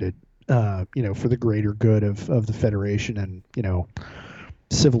been committed, for the greater good of the Federation and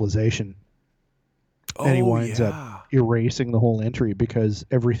civilization. And he winds up erasing the whole entry because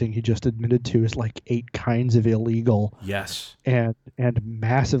everything he just admitted to is like 8 kinds of illegal. Yes. And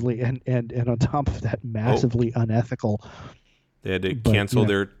massively and on top of that, massively unethical. They had to cancel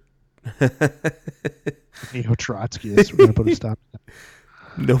their Neo-Trotskyists. We're going to put a stop to that.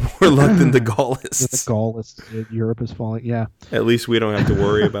 No more luck than the Gaullists. The Gaullists. Europe is falling. Yeah. At least we don't have to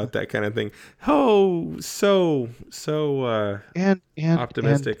worry about that kind of thing. Oh, so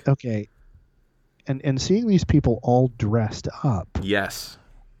optimistic. And seeing these people all dressed up. Yes.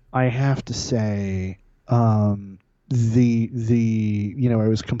 I have to say, I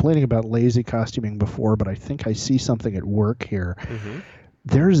was complaining about lazy costuming before, but I think I see something at work here. Mm-hmm.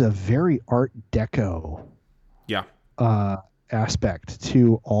 There's a very Art Deco aspect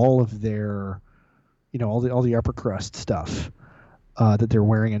to all of their, all the upper crust stuff that they're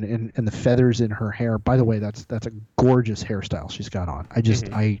wearing, and the feathers in her hair. By the way, that's a gorgeous hairstyle she's got on. I just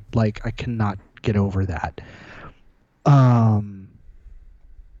I cannot get over that.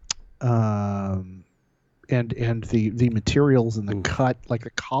 and the materials and the Oof. cut, like the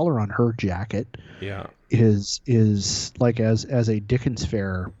collar on her jacket, Yeah. is like, as a Dickens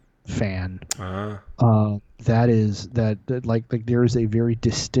Fair fan, that like there is a very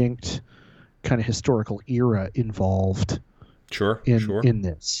distinct kind of historical era involved Sure. in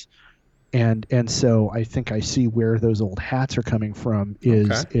this. And so I think I see where those old hats are coming from. Is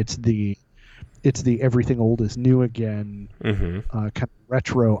Okay. it's the everything old is new again, kind of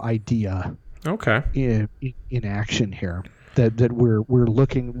retro idea Okay. in action here. That we're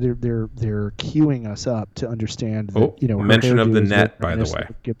looking, they're queuing us up to understand that, Oh, her mention of hairdo the is net, by the reminiscent way.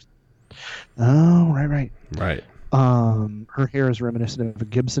 of Gibson. Oh, right. Right. Her hair is reminiscent of a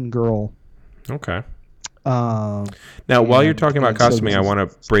Gibson girl. Okay. Um, Now, while you're talking about and so costuming, this I is-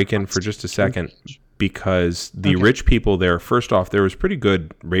 want to break in for just a second, because the Okay. rich people there, first off, there was pretty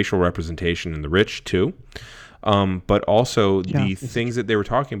good racial representation in the rich too. But also Yeah, the it's things that they were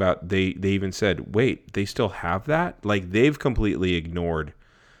talking about, they even said, wait, they still have that? Like, they've completely ignored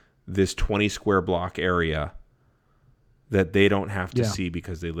this 20 square block area that they don't have to Yeah. see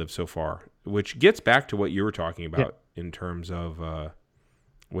because they live so far, which gets back to what you were talking about in terms of,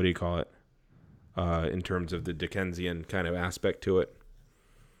 what do you call it? In terms of the Dickensian kind of aspect to it.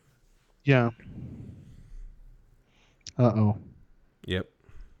 Yeah. Uh-oh. Yep.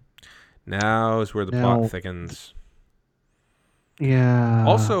 Now is where the Now- plot thickens. Yeah.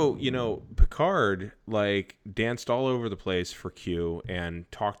 Also, Picard danced all over the place for Q and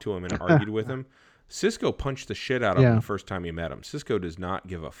talked to him and argued with him. Sisko punched the shit out of him Yeah. the first time he met him. Sisko does not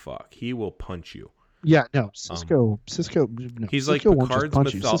give a fuck. He will punch you. Yeah, no, Cisco, no, he's Cisco like won't just Picard's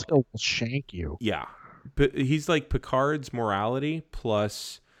punch you. mythol- Cisco will shank you. Yeah. But he's like Picard's morality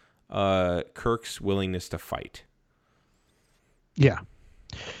plus Kirk's willingness to fight. Yeah.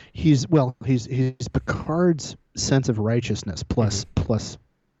 He's Picard's sense of righteousness plus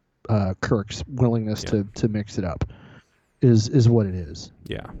Kirk's willingness to mix it up is what it is.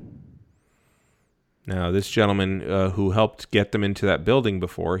 Yeah. Now, this gentleman who helped get them into that building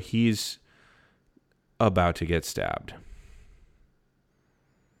before, he's about to get stabbed.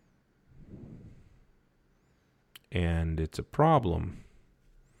 And it's a problem.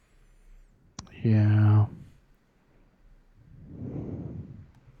 Yeah.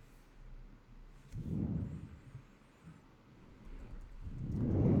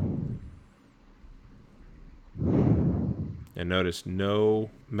 And notice no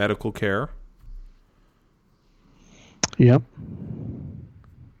medical care. Yep.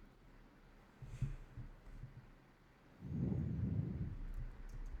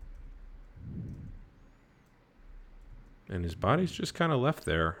 And his body's just kind of left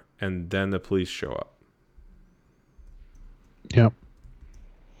there. And then the police show up. Yep.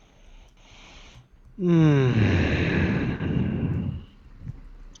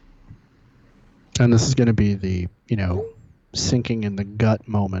 And this is going to be the, sinking in the gut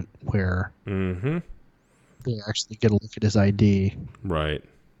moment where Mm-hmm. they actually get a look at his ID. Right.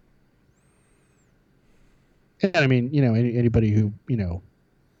 And I mean, anybody who,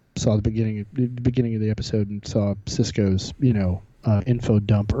 saw the beginning of the episode and saw Cisco's, info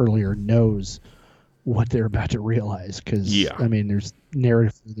dump earlier knows what they're about to realize. Because, Yeah. I mean, there's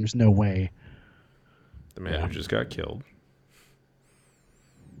no way. The man who just got killed.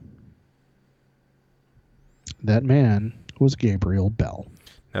 That man was Gabriel Bell.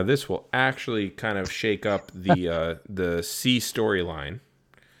 Now, this will actually kind of shake up the C storyline.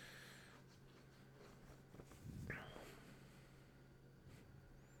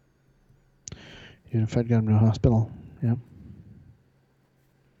 Unified got him to a hospital. Yep.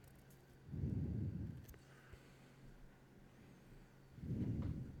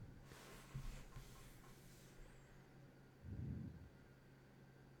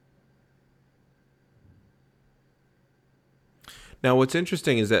 Now, what's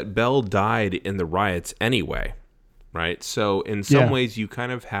interesting is that Bell died in the riots anyway, right? So, in some ways, you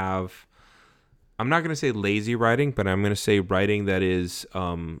kind of have, I'm not going to say lazy writing, but I'm going to say writing that is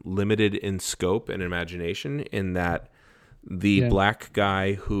limited in scope and imagination, in that the black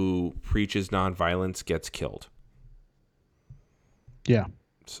guy who preaches nonviolence gets killed. Yeah.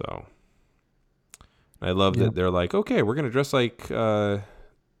 So, I love that they're like, okay, we're going to dress like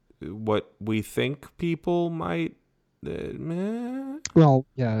what we think people might. Well,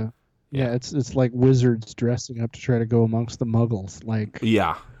 yeah. It's like wizards dressing up to try to go amongst the Muggles. Like,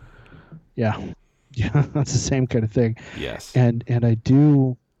 yeah, that's the same kind of thing. yes, And I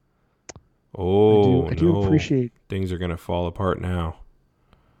do. Oh, I do appreciate. Things are gonna fall apart now.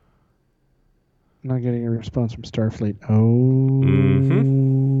 I'm not getting a response from Starfleet.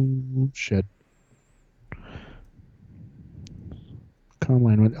 Oh, shit.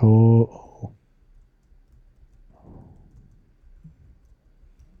 timeline went. Oh.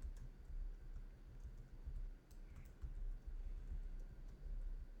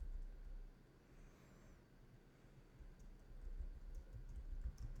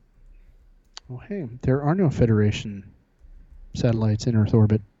 Oh, hey, there are no Federation satellites in Earth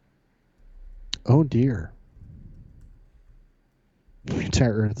orbit. Oh dear. The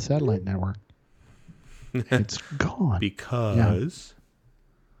entire Earth satellite network. It's gone. Because. Yeah.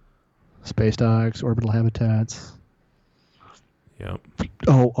 Space docks, orbital habitats. Yep.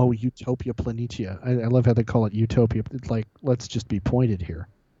 Oh, Utopia Planitia. I love how they call it Utopia. It's like, let's just be pointed here.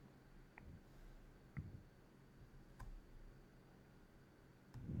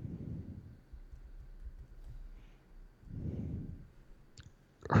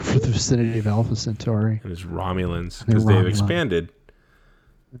 Or for the vicinity of Alpha Centauri. And it's Romulans, because they've expanded.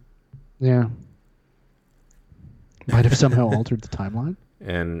 Yeah. Might have somehow altered the timeline.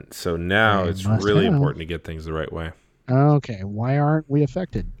 And so now it's really important to get things the right way. Okay, why aren't we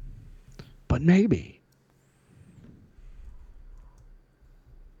affected? But maybe.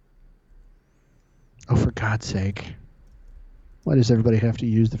 Oh, for God's sake. Why does everybody have to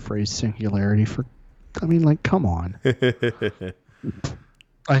use the phrase singularity for... I mean, like, come on.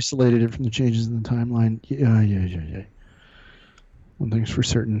 Isolated it from the changes in the timeline. Yeah. One thing's for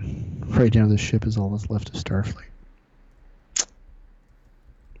certain. Right now, this ship is all that's left of Starfleet.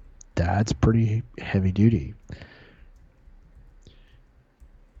 That's pretty heavy duty.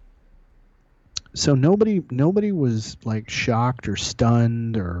 So nobody was like shocked or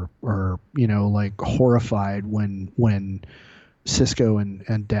stunned or like horrified when Cisco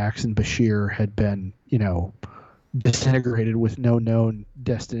and Dax and Bashir had been disintegrated with no known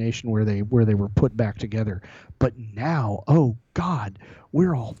destination where they were put back together. But now, oh God,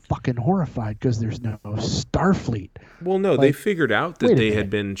 we're all fucking horrified because there's no Starfleet. Well, no, they figured out that they had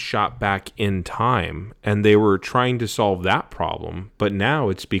been shot back in time, and they were trying to solve that problem. But now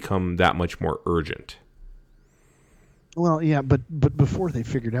it's become that much more urgent. Well, yeah, but before they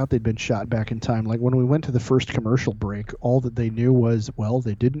figured out they'd been shot back in time, like when we went to the first commercial break, all that they knew was, well,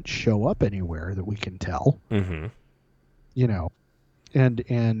 they didn't show up anywhere that we can tell. Mm-hmm.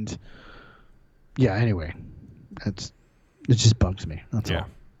 And yeah, anyway, it just bugs me. That's all.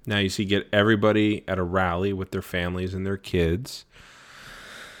 Now you see, get everybody at a rally with their families and their kids.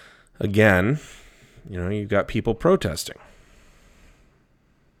 Again, you've got people protesting.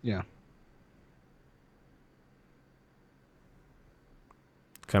 Yeah.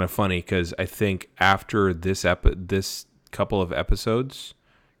 Kind of funny because I think after this couple of episodes,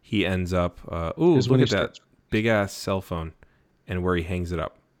 he ends up, look at that big ass cell phone and where he hangs it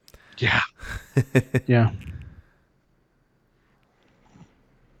up. Yeah. Yeah.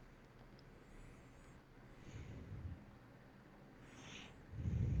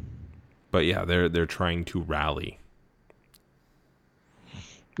 But yeah, they're trying to rally.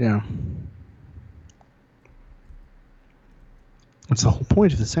 Yeah. That's the whole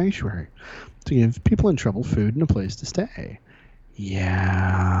point of the sanctuary, to give people in trouble food and a place to stay.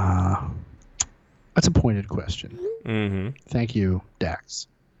 Yeah. That's a pointed question. Mm-hmm. Thank you, Dax.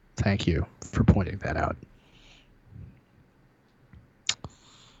 Thank you for pointing that out.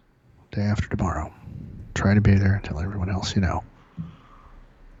 Day after tomorrow. Try to be there and tell everyone else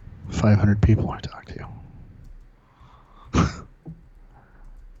 500 people I talk to.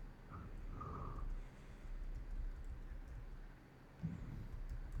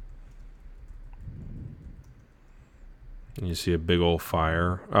 And you see a big old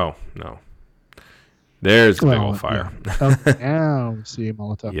fire. Oh, no. There's the big old fire. Yeah. Now we see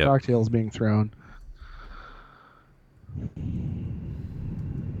Molotov cocktails being thrown.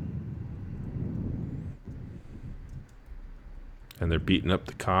 And they're beating up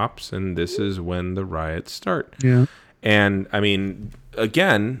the cops, and this is when the riots start. Yeah. And, I mean,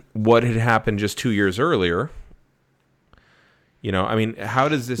 again, what had happened just 2 years earlier? How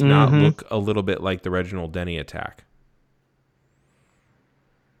does this not look a little bit like the Reginald Denny attack?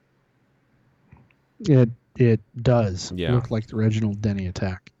 It does look like the Reginald Denny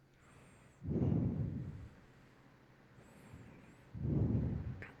attack.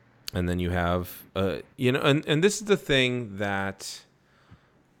 And then you have, and this is the thing that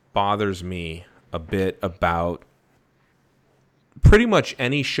bothers me a bit about pretty much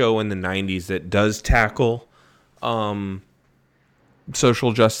any show in the 90s that does tackle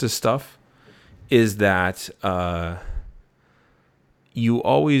social justice stuff, is that you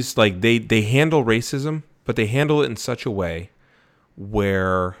always, like, they handle racism, but they handle it in such a way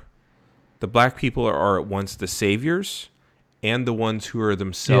where the black people are at once the saviors and the ones who are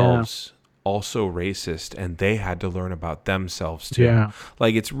themselves also racist, and they had to learn about themselves too. Yeah.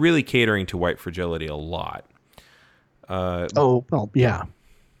 Like, it's really catering to white fragility a lot. Oh, well, yeah.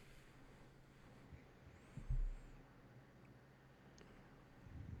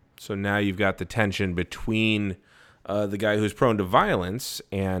 So now you've got the tension between the guy who's prone to violence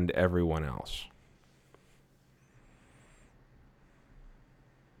and everyone else.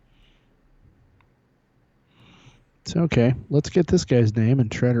 It's okay. Let's get this guy's name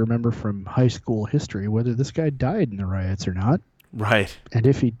and try to remember from high school history whether this guy died in the riots or not. Right. And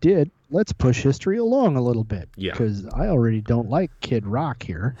if he did, let's push history along a little bit. Yeah. Because I already don't like Kid Rock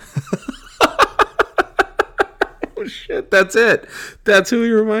here. Oh, shit. That's it. That's who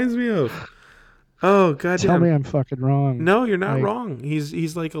he reminds me of. Oh, goddamn. Tell me I'm fucking wrong. No, you're not wrong.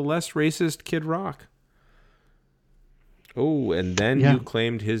 He's like a less racist Kid Rock. Oh, and then you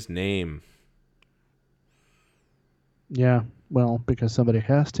claimed his name. Yeah, well, because somebody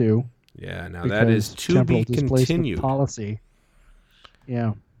has to. Yeah, now that is to be continued. Policy.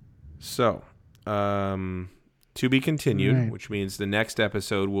 Yeah. So, to be continued, right. Which means the next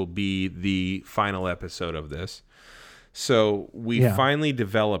episode will be the final episode of this. So we finally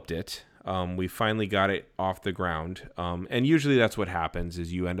developed it. We finally got it off the ground. And usually that's what happens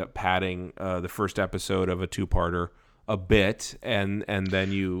is you end up padding the first episode of a two-parter a bit, and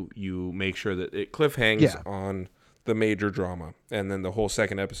then you make sure that it cliffhangs on the major drama, and then the whole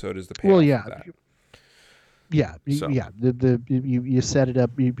second episode is the payoff of that. You set it up.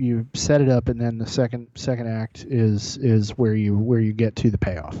 You set it up, and then the second act is where you get to the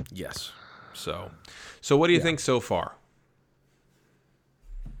payoff. Yes. So what do you think so far?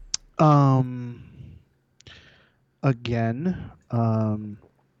 Again,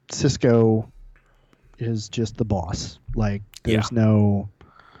 Sisko is just the boss. Like, there's no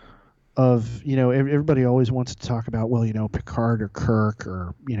everybody always wants to talk about, well, Picard or Kirk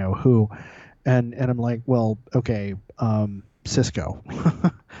or who, and I'm like, well, okay,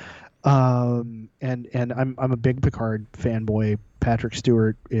 Sisko. And I'm a big Picard fanboy. Patrick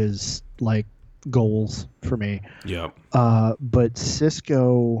Stewart is like goals for me. Yeah. But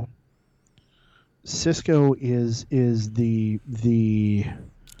Sisko is the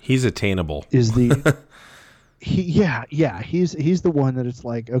he's attainable. Is the he's the one that it's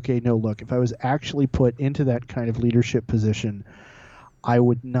like, okay, no, look, if I was actually put into that kind of leadership position, I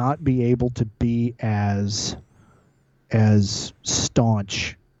would not be able to be as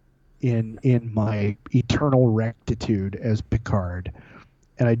staunch in my eternal rectitude as Picard.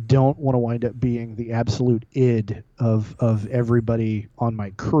 And I don't want to wind up being the absolute id of everybody on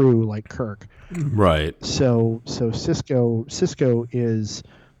my crew like Kirk. Right. So Sisko is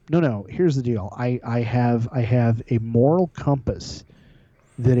no. Here's the deal. I have a moral compass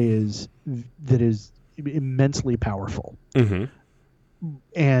that is immensely powerful. Mm-hmm.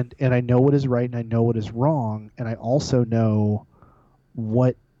 And I know what is right and I know what is wrong, and I also know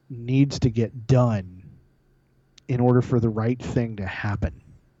what needs to get done in order for the right thing to happen.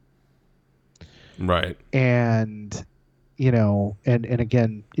 Right. And and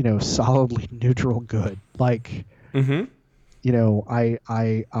again, solidly neutral good. Like, mm-hmm.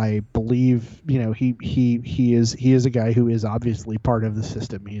 I believe, he is a guy who is obviously part of the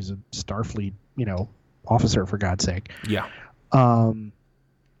system. He's a Starfleet, officer, for God's sake. Yeah. But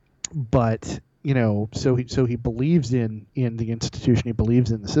so he believes in the institution, he believes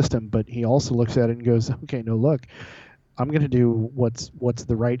in the system, but he also looks at it and goes, okay, no, look, I'm going to do what's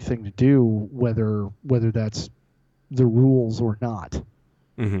the right thing to do, whether that's the rules or not.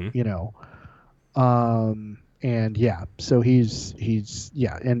 Mm-hmm. And so he's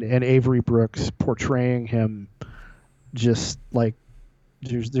and Avery Brooks portraying him just like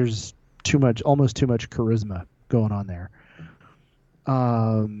there's almost too much charisma going on there.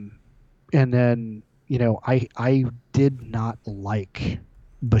 And then, I did not like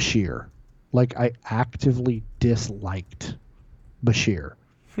Bashir. Like, I actively disliked Bashir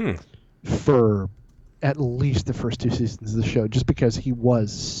for at least the first two seasons of the show, just because he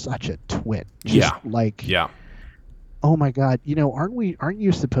was such a twit. Oh my God, aren't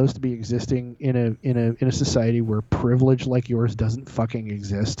you supposed to be existing in a society where privilege like yours doesn't fucking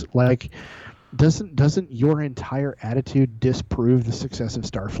exist? Like, doesn't your entire attitude disprove the success of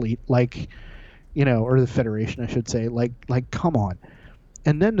Starfleet? Like, or the Federation, I should say. Like, come on.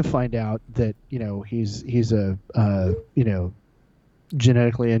 And then to find out that he's a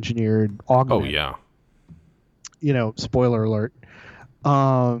genetically engineered augment. Oh yeah. Spoiler alert.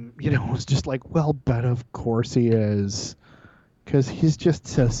 It's just like, well, but of course he is, because he's just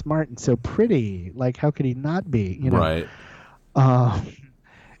so smart and so pretty. Like, how could he not be? Right.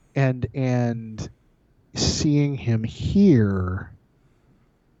 And seeing him here,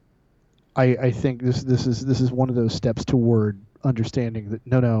 I think this is one of those steps toward understanding that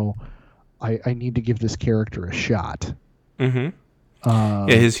no, I need to give this character a shot. Mm-hmm.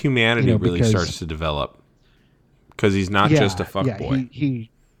 Yeah, his humanity really because, starts to develop because he's not just a fuckboy.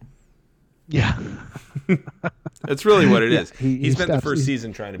 Yeah. That's really what it is. He spent the stops, first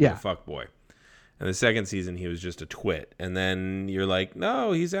season trying to be a fuckboy. And the second season, he was just a twit. And then you're like,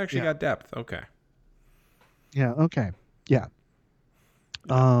 no, he's actually got depth. Okay. Yeah, okay. Yeah.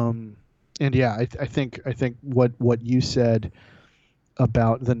 And yeah, I think what you said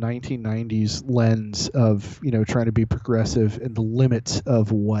about the 1990s lens of, trying to be progressive and the limits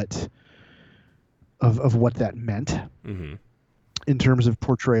of what that meant. Mm-hmm. In terms of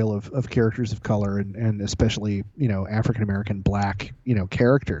portrayal of characters of color and especially, African American black,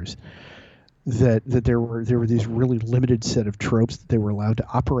 characters, that there were these really limited set of tropes that they were allowed to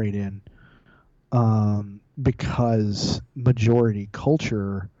operate in, because majority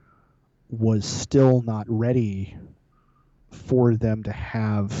culture was still not ready for them to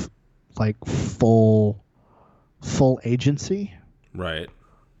have like full agency. Right.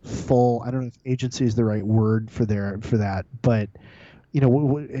 I don't know if agency is the right word for that, but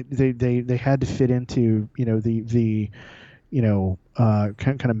they had to fit into the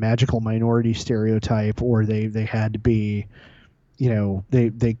kind of magical minority stereotype, or they had to be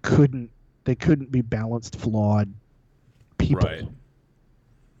they couldn't be balanced, flawed people. Right.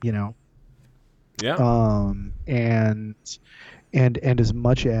 Yeah. And as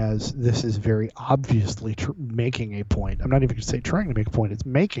much as this is very obviously making a point, I'm not even going to say trying to make a point, it's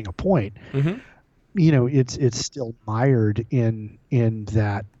making a point. Mm-hmm. It's still mired in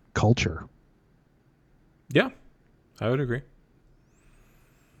that culture. Yeah, I would agree.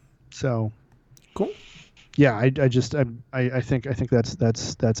 So cool. Yeah, I think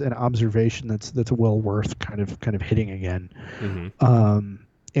that's an observation that's well worth kind of hitting again. Mm-hmm.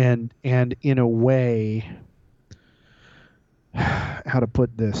 And in a way, how to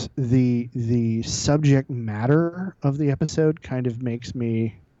put this, the subject matter of the episode kind of makes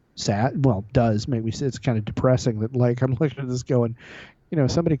me sad. Well, does make me, it's kind of depressing that, like, I'm looking at this going,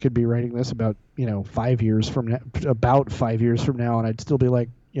 somebody could be writing this about 5 years from now, and I'd still be like,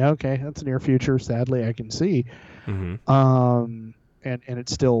 yeah, okay, that's near future, sadly I can see. Mm-hmm. And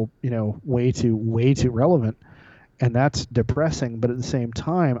it's still way too relevant, and that's depressing. But at the same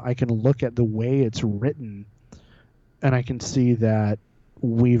time, I can look at the way it's written, and I can see that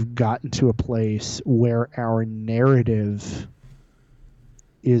we've gotten to a place where our narrative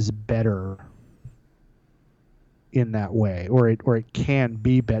is better in that way, or it can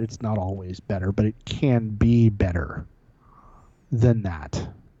be better. It's not always better, but it can be better than that.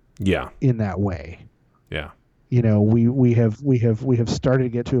 Yeah. In that way. Yeah. We have started to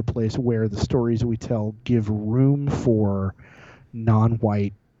get to a place where the stories we tell give room for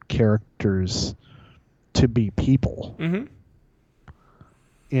non-white characters to be people. Mm-hmm.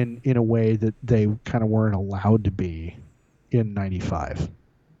 In a way that they kind of weren't allowed to be in 95.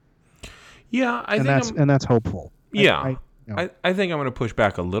 Yeah, and that's hopeful. Yeah. I think I'm going to push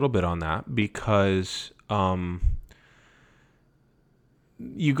back a little bit on that, because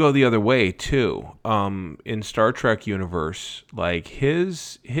you go the other way too. In Star Trek universe, like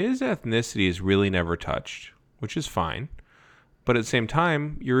his ethnicity is really never touched, which is fine. But at the same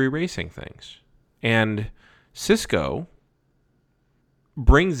time, you're erasing things. And Sisko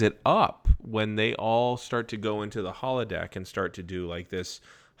brings it up when they all start to go into the holodeck and start to do like this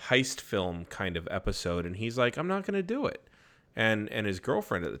heist film kind of episode, and he's like, I'm not going to do it. And his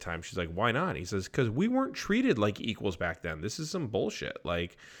girlfriend at the time, she's like, why not? He says, because we weren't treated like equals back then. This is some bullshit.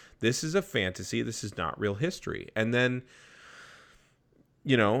 Like, this is a fantasy. This is not real history. And then,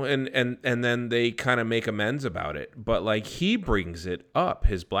 and then they kind of make amends about it. But like, he brings it up,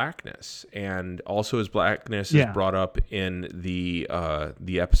 his blackness, and also his blackness is brought up in the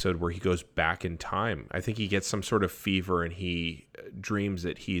episode where he goes back in time. I think he gets some sort of fever and he dreams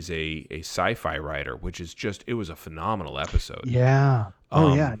that he's a sci-fi writer, which is just, it was a phenomenal episode. Yeah.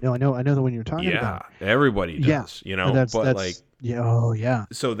 Oh yeah. No, I know the one you're talking about. Yeah, everybody does. That's like, yeah. Oh yeah.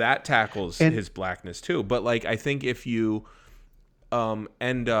 So that tackles his blackness too. But like, I think if you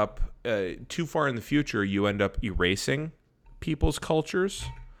end up too far in the future, you end up erasing people's cultures.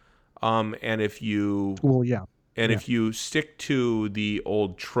 And if you if you stick to the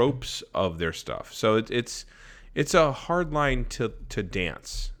old tropes of their stuff, so it's a hard line to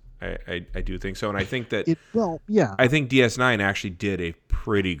dance. I do think so, and I think that I think DS9 actually did a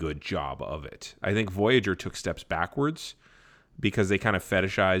pretty good job of it. I think Voyager took steps backwards because they kind of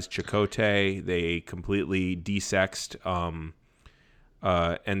fetishized Chakotay. They completely desexed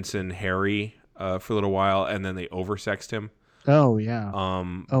Ensign Harry for a little while, and then they oversexed him. Oh yeah.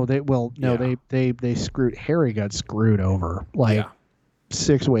 Yeah. They screwed Harry got screwed over like Yeah.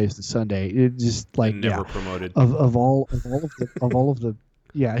 6 ways to Sunday. It just like And never promoted. of all of all of the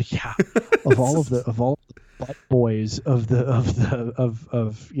of all of the butt boys of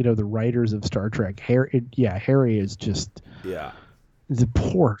the writers of Star Trek. Harry is just the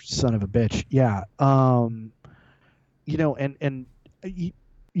poor son of a bitch. Yeah. And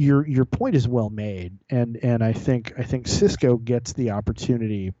your point is well made, and I think Sisko gets the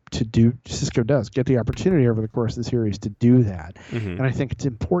opportunity Sisko does get the opportunity over the course of the series to do that, and I think it's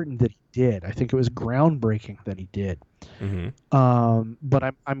important that he did. I think it was groundbreaking that he did. But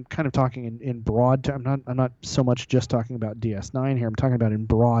I'm kind of talking in broad terms. I'm not so much just talking about DS9 here. I'm talking about in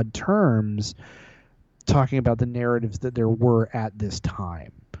broad terms, talking about the narratives that there were at this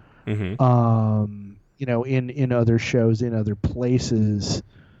time. In other shows, in other places,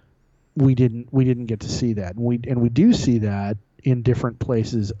 we didn't get to see that. And we do see that in different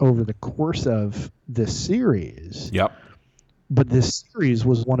places over the course of this series. Yep. But this series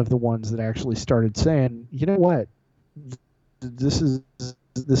was one of the ones that actually started saying, you know what, this is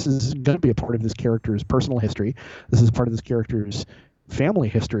going to be a part of this character's personal history. This is part of this character's family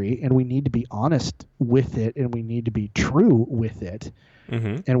history, and we need to be honest with it, and we need to be true with it.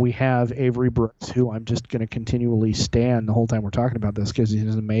 And we have Avery Brooks, who I'm just going to continually stan the whole time we're talking about this because he's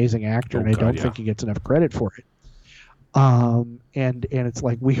an amazing actor, and I don't think he gets enough credit for it. And it's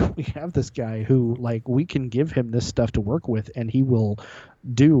like we have this guy who, like, we can give him this stuff to work with, and he will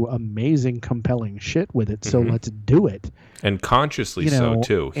do amazing, compelling shit with it. So let's do it. And consciously so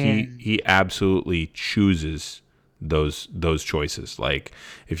too. He absolutely chooses those choices. Like,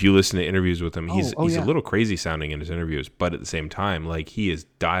 if you listen to interviews with him, he's a little crazy sounding in his interviews, but at the same time, like, he is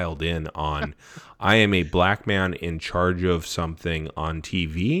dialed in on I am a black man in charge of something on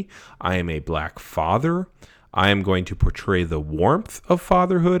TV. I am a black father. I am going to portray the warmth of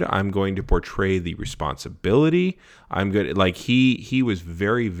fatherhood. I'm going to portray the responsibility. I'm good. Like, he was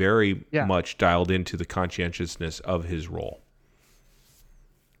very, very much dialed into the conscientiousness of his role.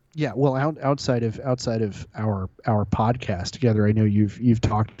 Yeah, well, outside of our podcast together, I know you've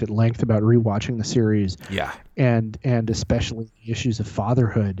talked at length about rewatching the series. Yeah, and especially the issues of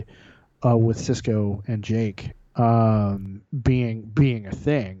fatherhood with Sisko and Jake being a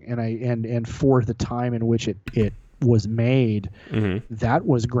thing, and for the time in which it was made, that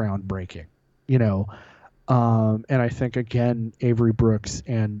was groundbreaking. And I think, again, Avery Brooks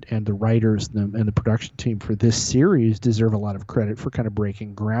and the writers and the production team for this series deserve a lot of credit for kind of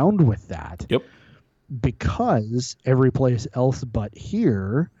breaking ground with that. Yep. Because every place else but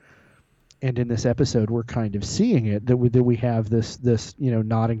here, and in this episode, we're kind of seeing it, that we have this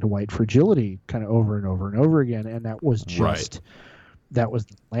nodding to white fragility kind of over and over and over again, and that was just that was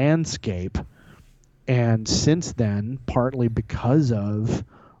the landscape. And since then, partly because of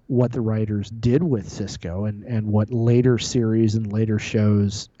what the writers did with Sisko and what later series and later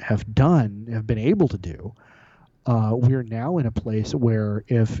shows have been able to do, we're now in a place where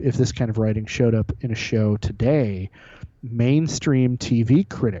if this kind of writing showed up in a show today, mainstream TV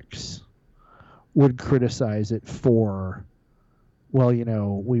critics would criticize it for, well,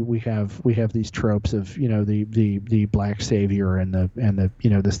 we have these tropes of the black savior and the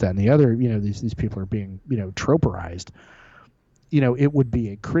this, that, and the other. These people are being troperized. It would be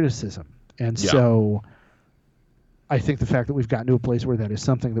a criticism. And so I think the fact that we've gotten to a place where that is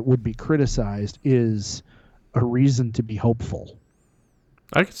something that would be criticized is a reason to be hopeful.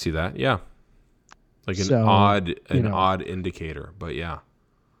 I could see that. Yeah. Like an odd indicator, but yeah.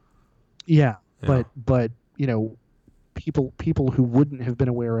 Yeah. But people who wouldn't have been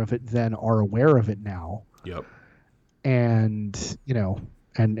aware of it then are aware of it now. Yep. And,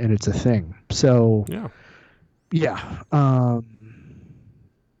 and it's a thing. So yeah.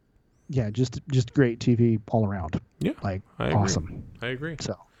 Just great TV all around. Yeah, like awesome. I agree.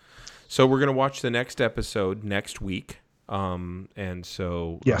 So we're gonna watch the next episode next week. And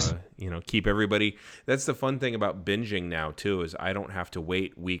so yes, keep everybody. That's the fun thing about binging now too, is I don't have to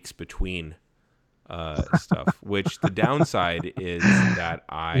wait weeks between stuff. Which the downside is that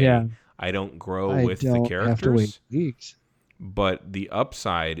I don't grow with the characters. Have to wait weeks. But the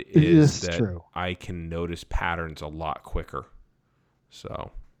upside is that true. I can notice patterns a lot quicker.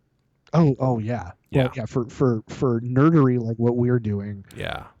 So. Oh yeah. Well, yeah. For nerdery like what we're doing.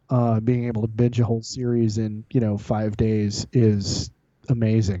 Yeah. Being able to binge a whole series in 5 days is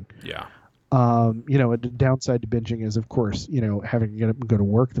amazing. Yeah. A downside to binging is, of course, having to go to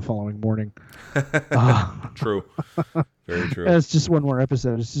work the following morning. True. Very true. It's just one more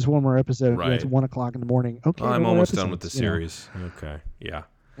episode. Right. It's 1:00 in the morning. Okay. I'm almost done with the series. Okay. Yeah.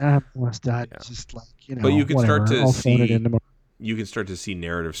 I'm almost done. Yeah. Just like, but you can start to I'll see. phone it in tomorrow. you can start to see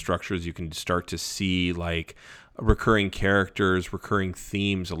narrative structures. You can start to see like recurring characters, recurring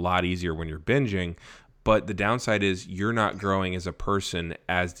themes a lot easier when you're binging. But the downside is you're not growing as a person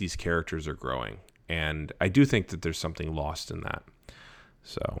as these characters are growing. And I do think that there's something lost in that.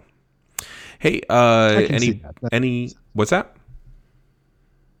 So, hey, what's that?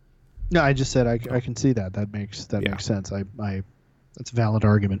 No, I just said I can see that. That makes sense. That's a valid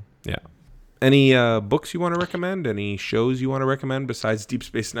argument. Yeah. Any books you want to recommend? Any shows you want to recommend besides Deep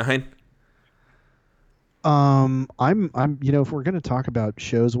Space Nine? I'm if we're going to talk about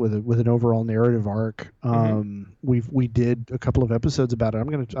shows with an overall narrative arc, we did a couple of episodes about it. I'm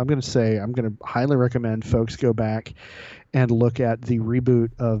going to highly recommend folks go back and look at the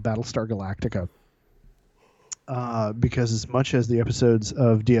reboot of Battlestar Galactica. Because as much as the episodes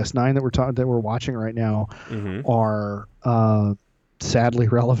of DS9 that we're watching right now are sadly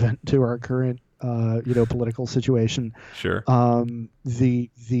relevant to our current political situation, sure,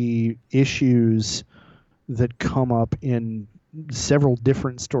 the issues that come up in several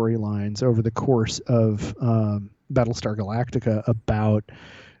different storylines over the course of Battlestar Galactica about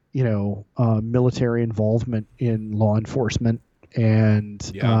military involvement in law enforcement and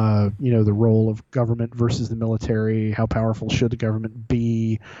the role of government versus the military, how powerful should the government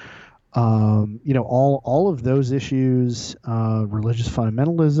be, all of those issues, religious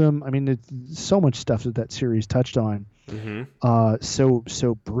fundamentalism. I mean, it's so much stuff that series touched on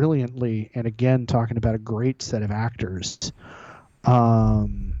so brilliantly, and again talking about a great set of actors,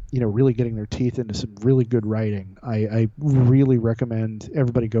 really getting their teeth into some really good writing. I really recommend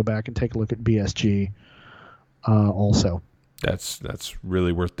everybody go back and take a look at BSG also. That's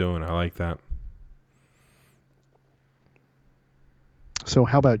really worth doing. I like that. So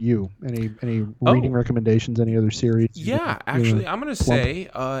how about you? Any reading recommendations? Any other series? Yeah, actually, I'm going to say,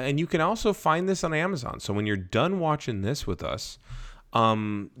 and you can also find this on Amazon. So when you're done watching this with us,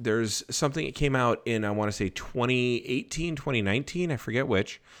 there's something that came out in, I want to say 2018, 2019, I forget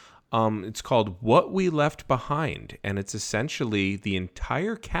which. It's called What We Left Behind, and it's essentially the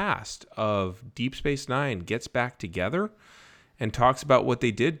entire cast of Deep Space Nine gets back together and talks about what they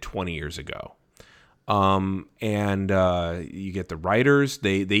did 20 years ago. You get the writers,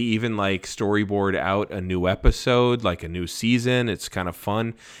 they even like storyboard out a new episode, like a new season. It's kind of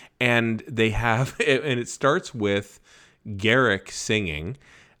fun. And they have, and it starts with Garrick singing.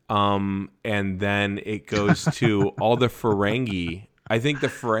 And then it goes to all the Ferengi. I think the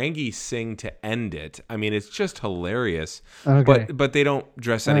Ferengi sing to end it. I mean, it's just hilarious. Okay. But they don't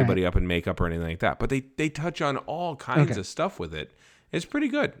dress anybody up in makeup or anything like that. But they touch on all kinds of stuff with it. It's pretty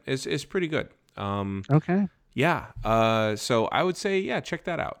good. It's pretty good. Okay. Yeah. So I would say, check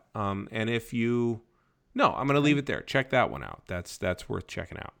that out. And if I'm going to leave it there. Check that one out. That's worth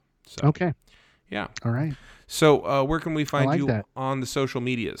checking out. So, okay. Yeah. All right. So, where can we find you on the social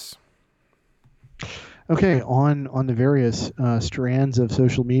medias? Okay. On the various strands of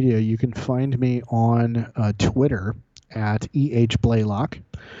social media, you can find me on Twitter at EHBlaylock.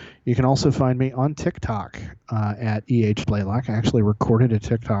 You can also find me on TikTok at EHBlaylock. I actually recorded a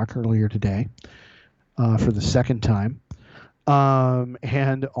TikTok earlier today for the second time.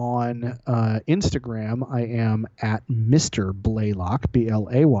 And on Instagram, I am at Mr. Blaylock,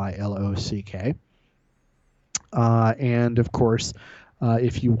 BLAYLOCK. And of course,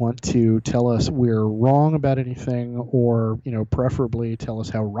 if you want to tell us we're wrong about anything, or preferably tell us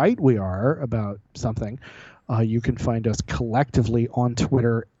how right we are about something, you can find us collectively on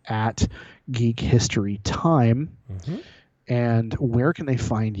Twitter at Geek History Time. And where can they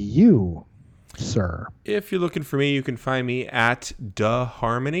find you, sir? If you're looking for me, you can find me at Duh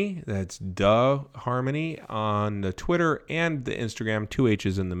Harmony. That's Duh Harmony on the Twitter and the Instagram, 2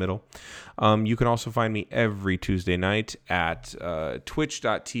 H's in the middle. You can also find me every Tuesday night at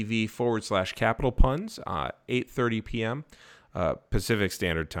twitch.tv/Capital Puns, 8:30 p.m. Pacific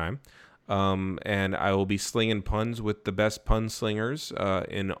Standard Time. And I will be slinging puns with the best pun slingers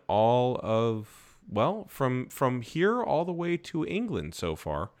in all of, from here all the way to England so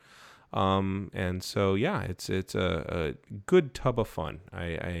far. And so, it's a good tub of fun.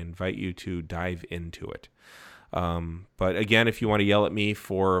 I invite you to dive into it. But again, if you want to yell at me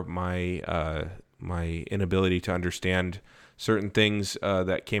for my inability to understand certain things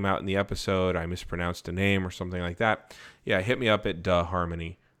that came out in the episode, I mispronounced a name or something like that, hit me up at Duh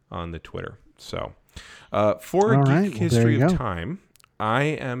Harmony on the Twitter. So, for Geek History of Time, I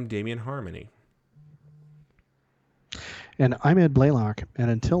am Damian Harmony. And I'm Ed Blaylock.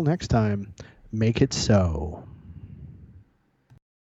 And until next time, make it so.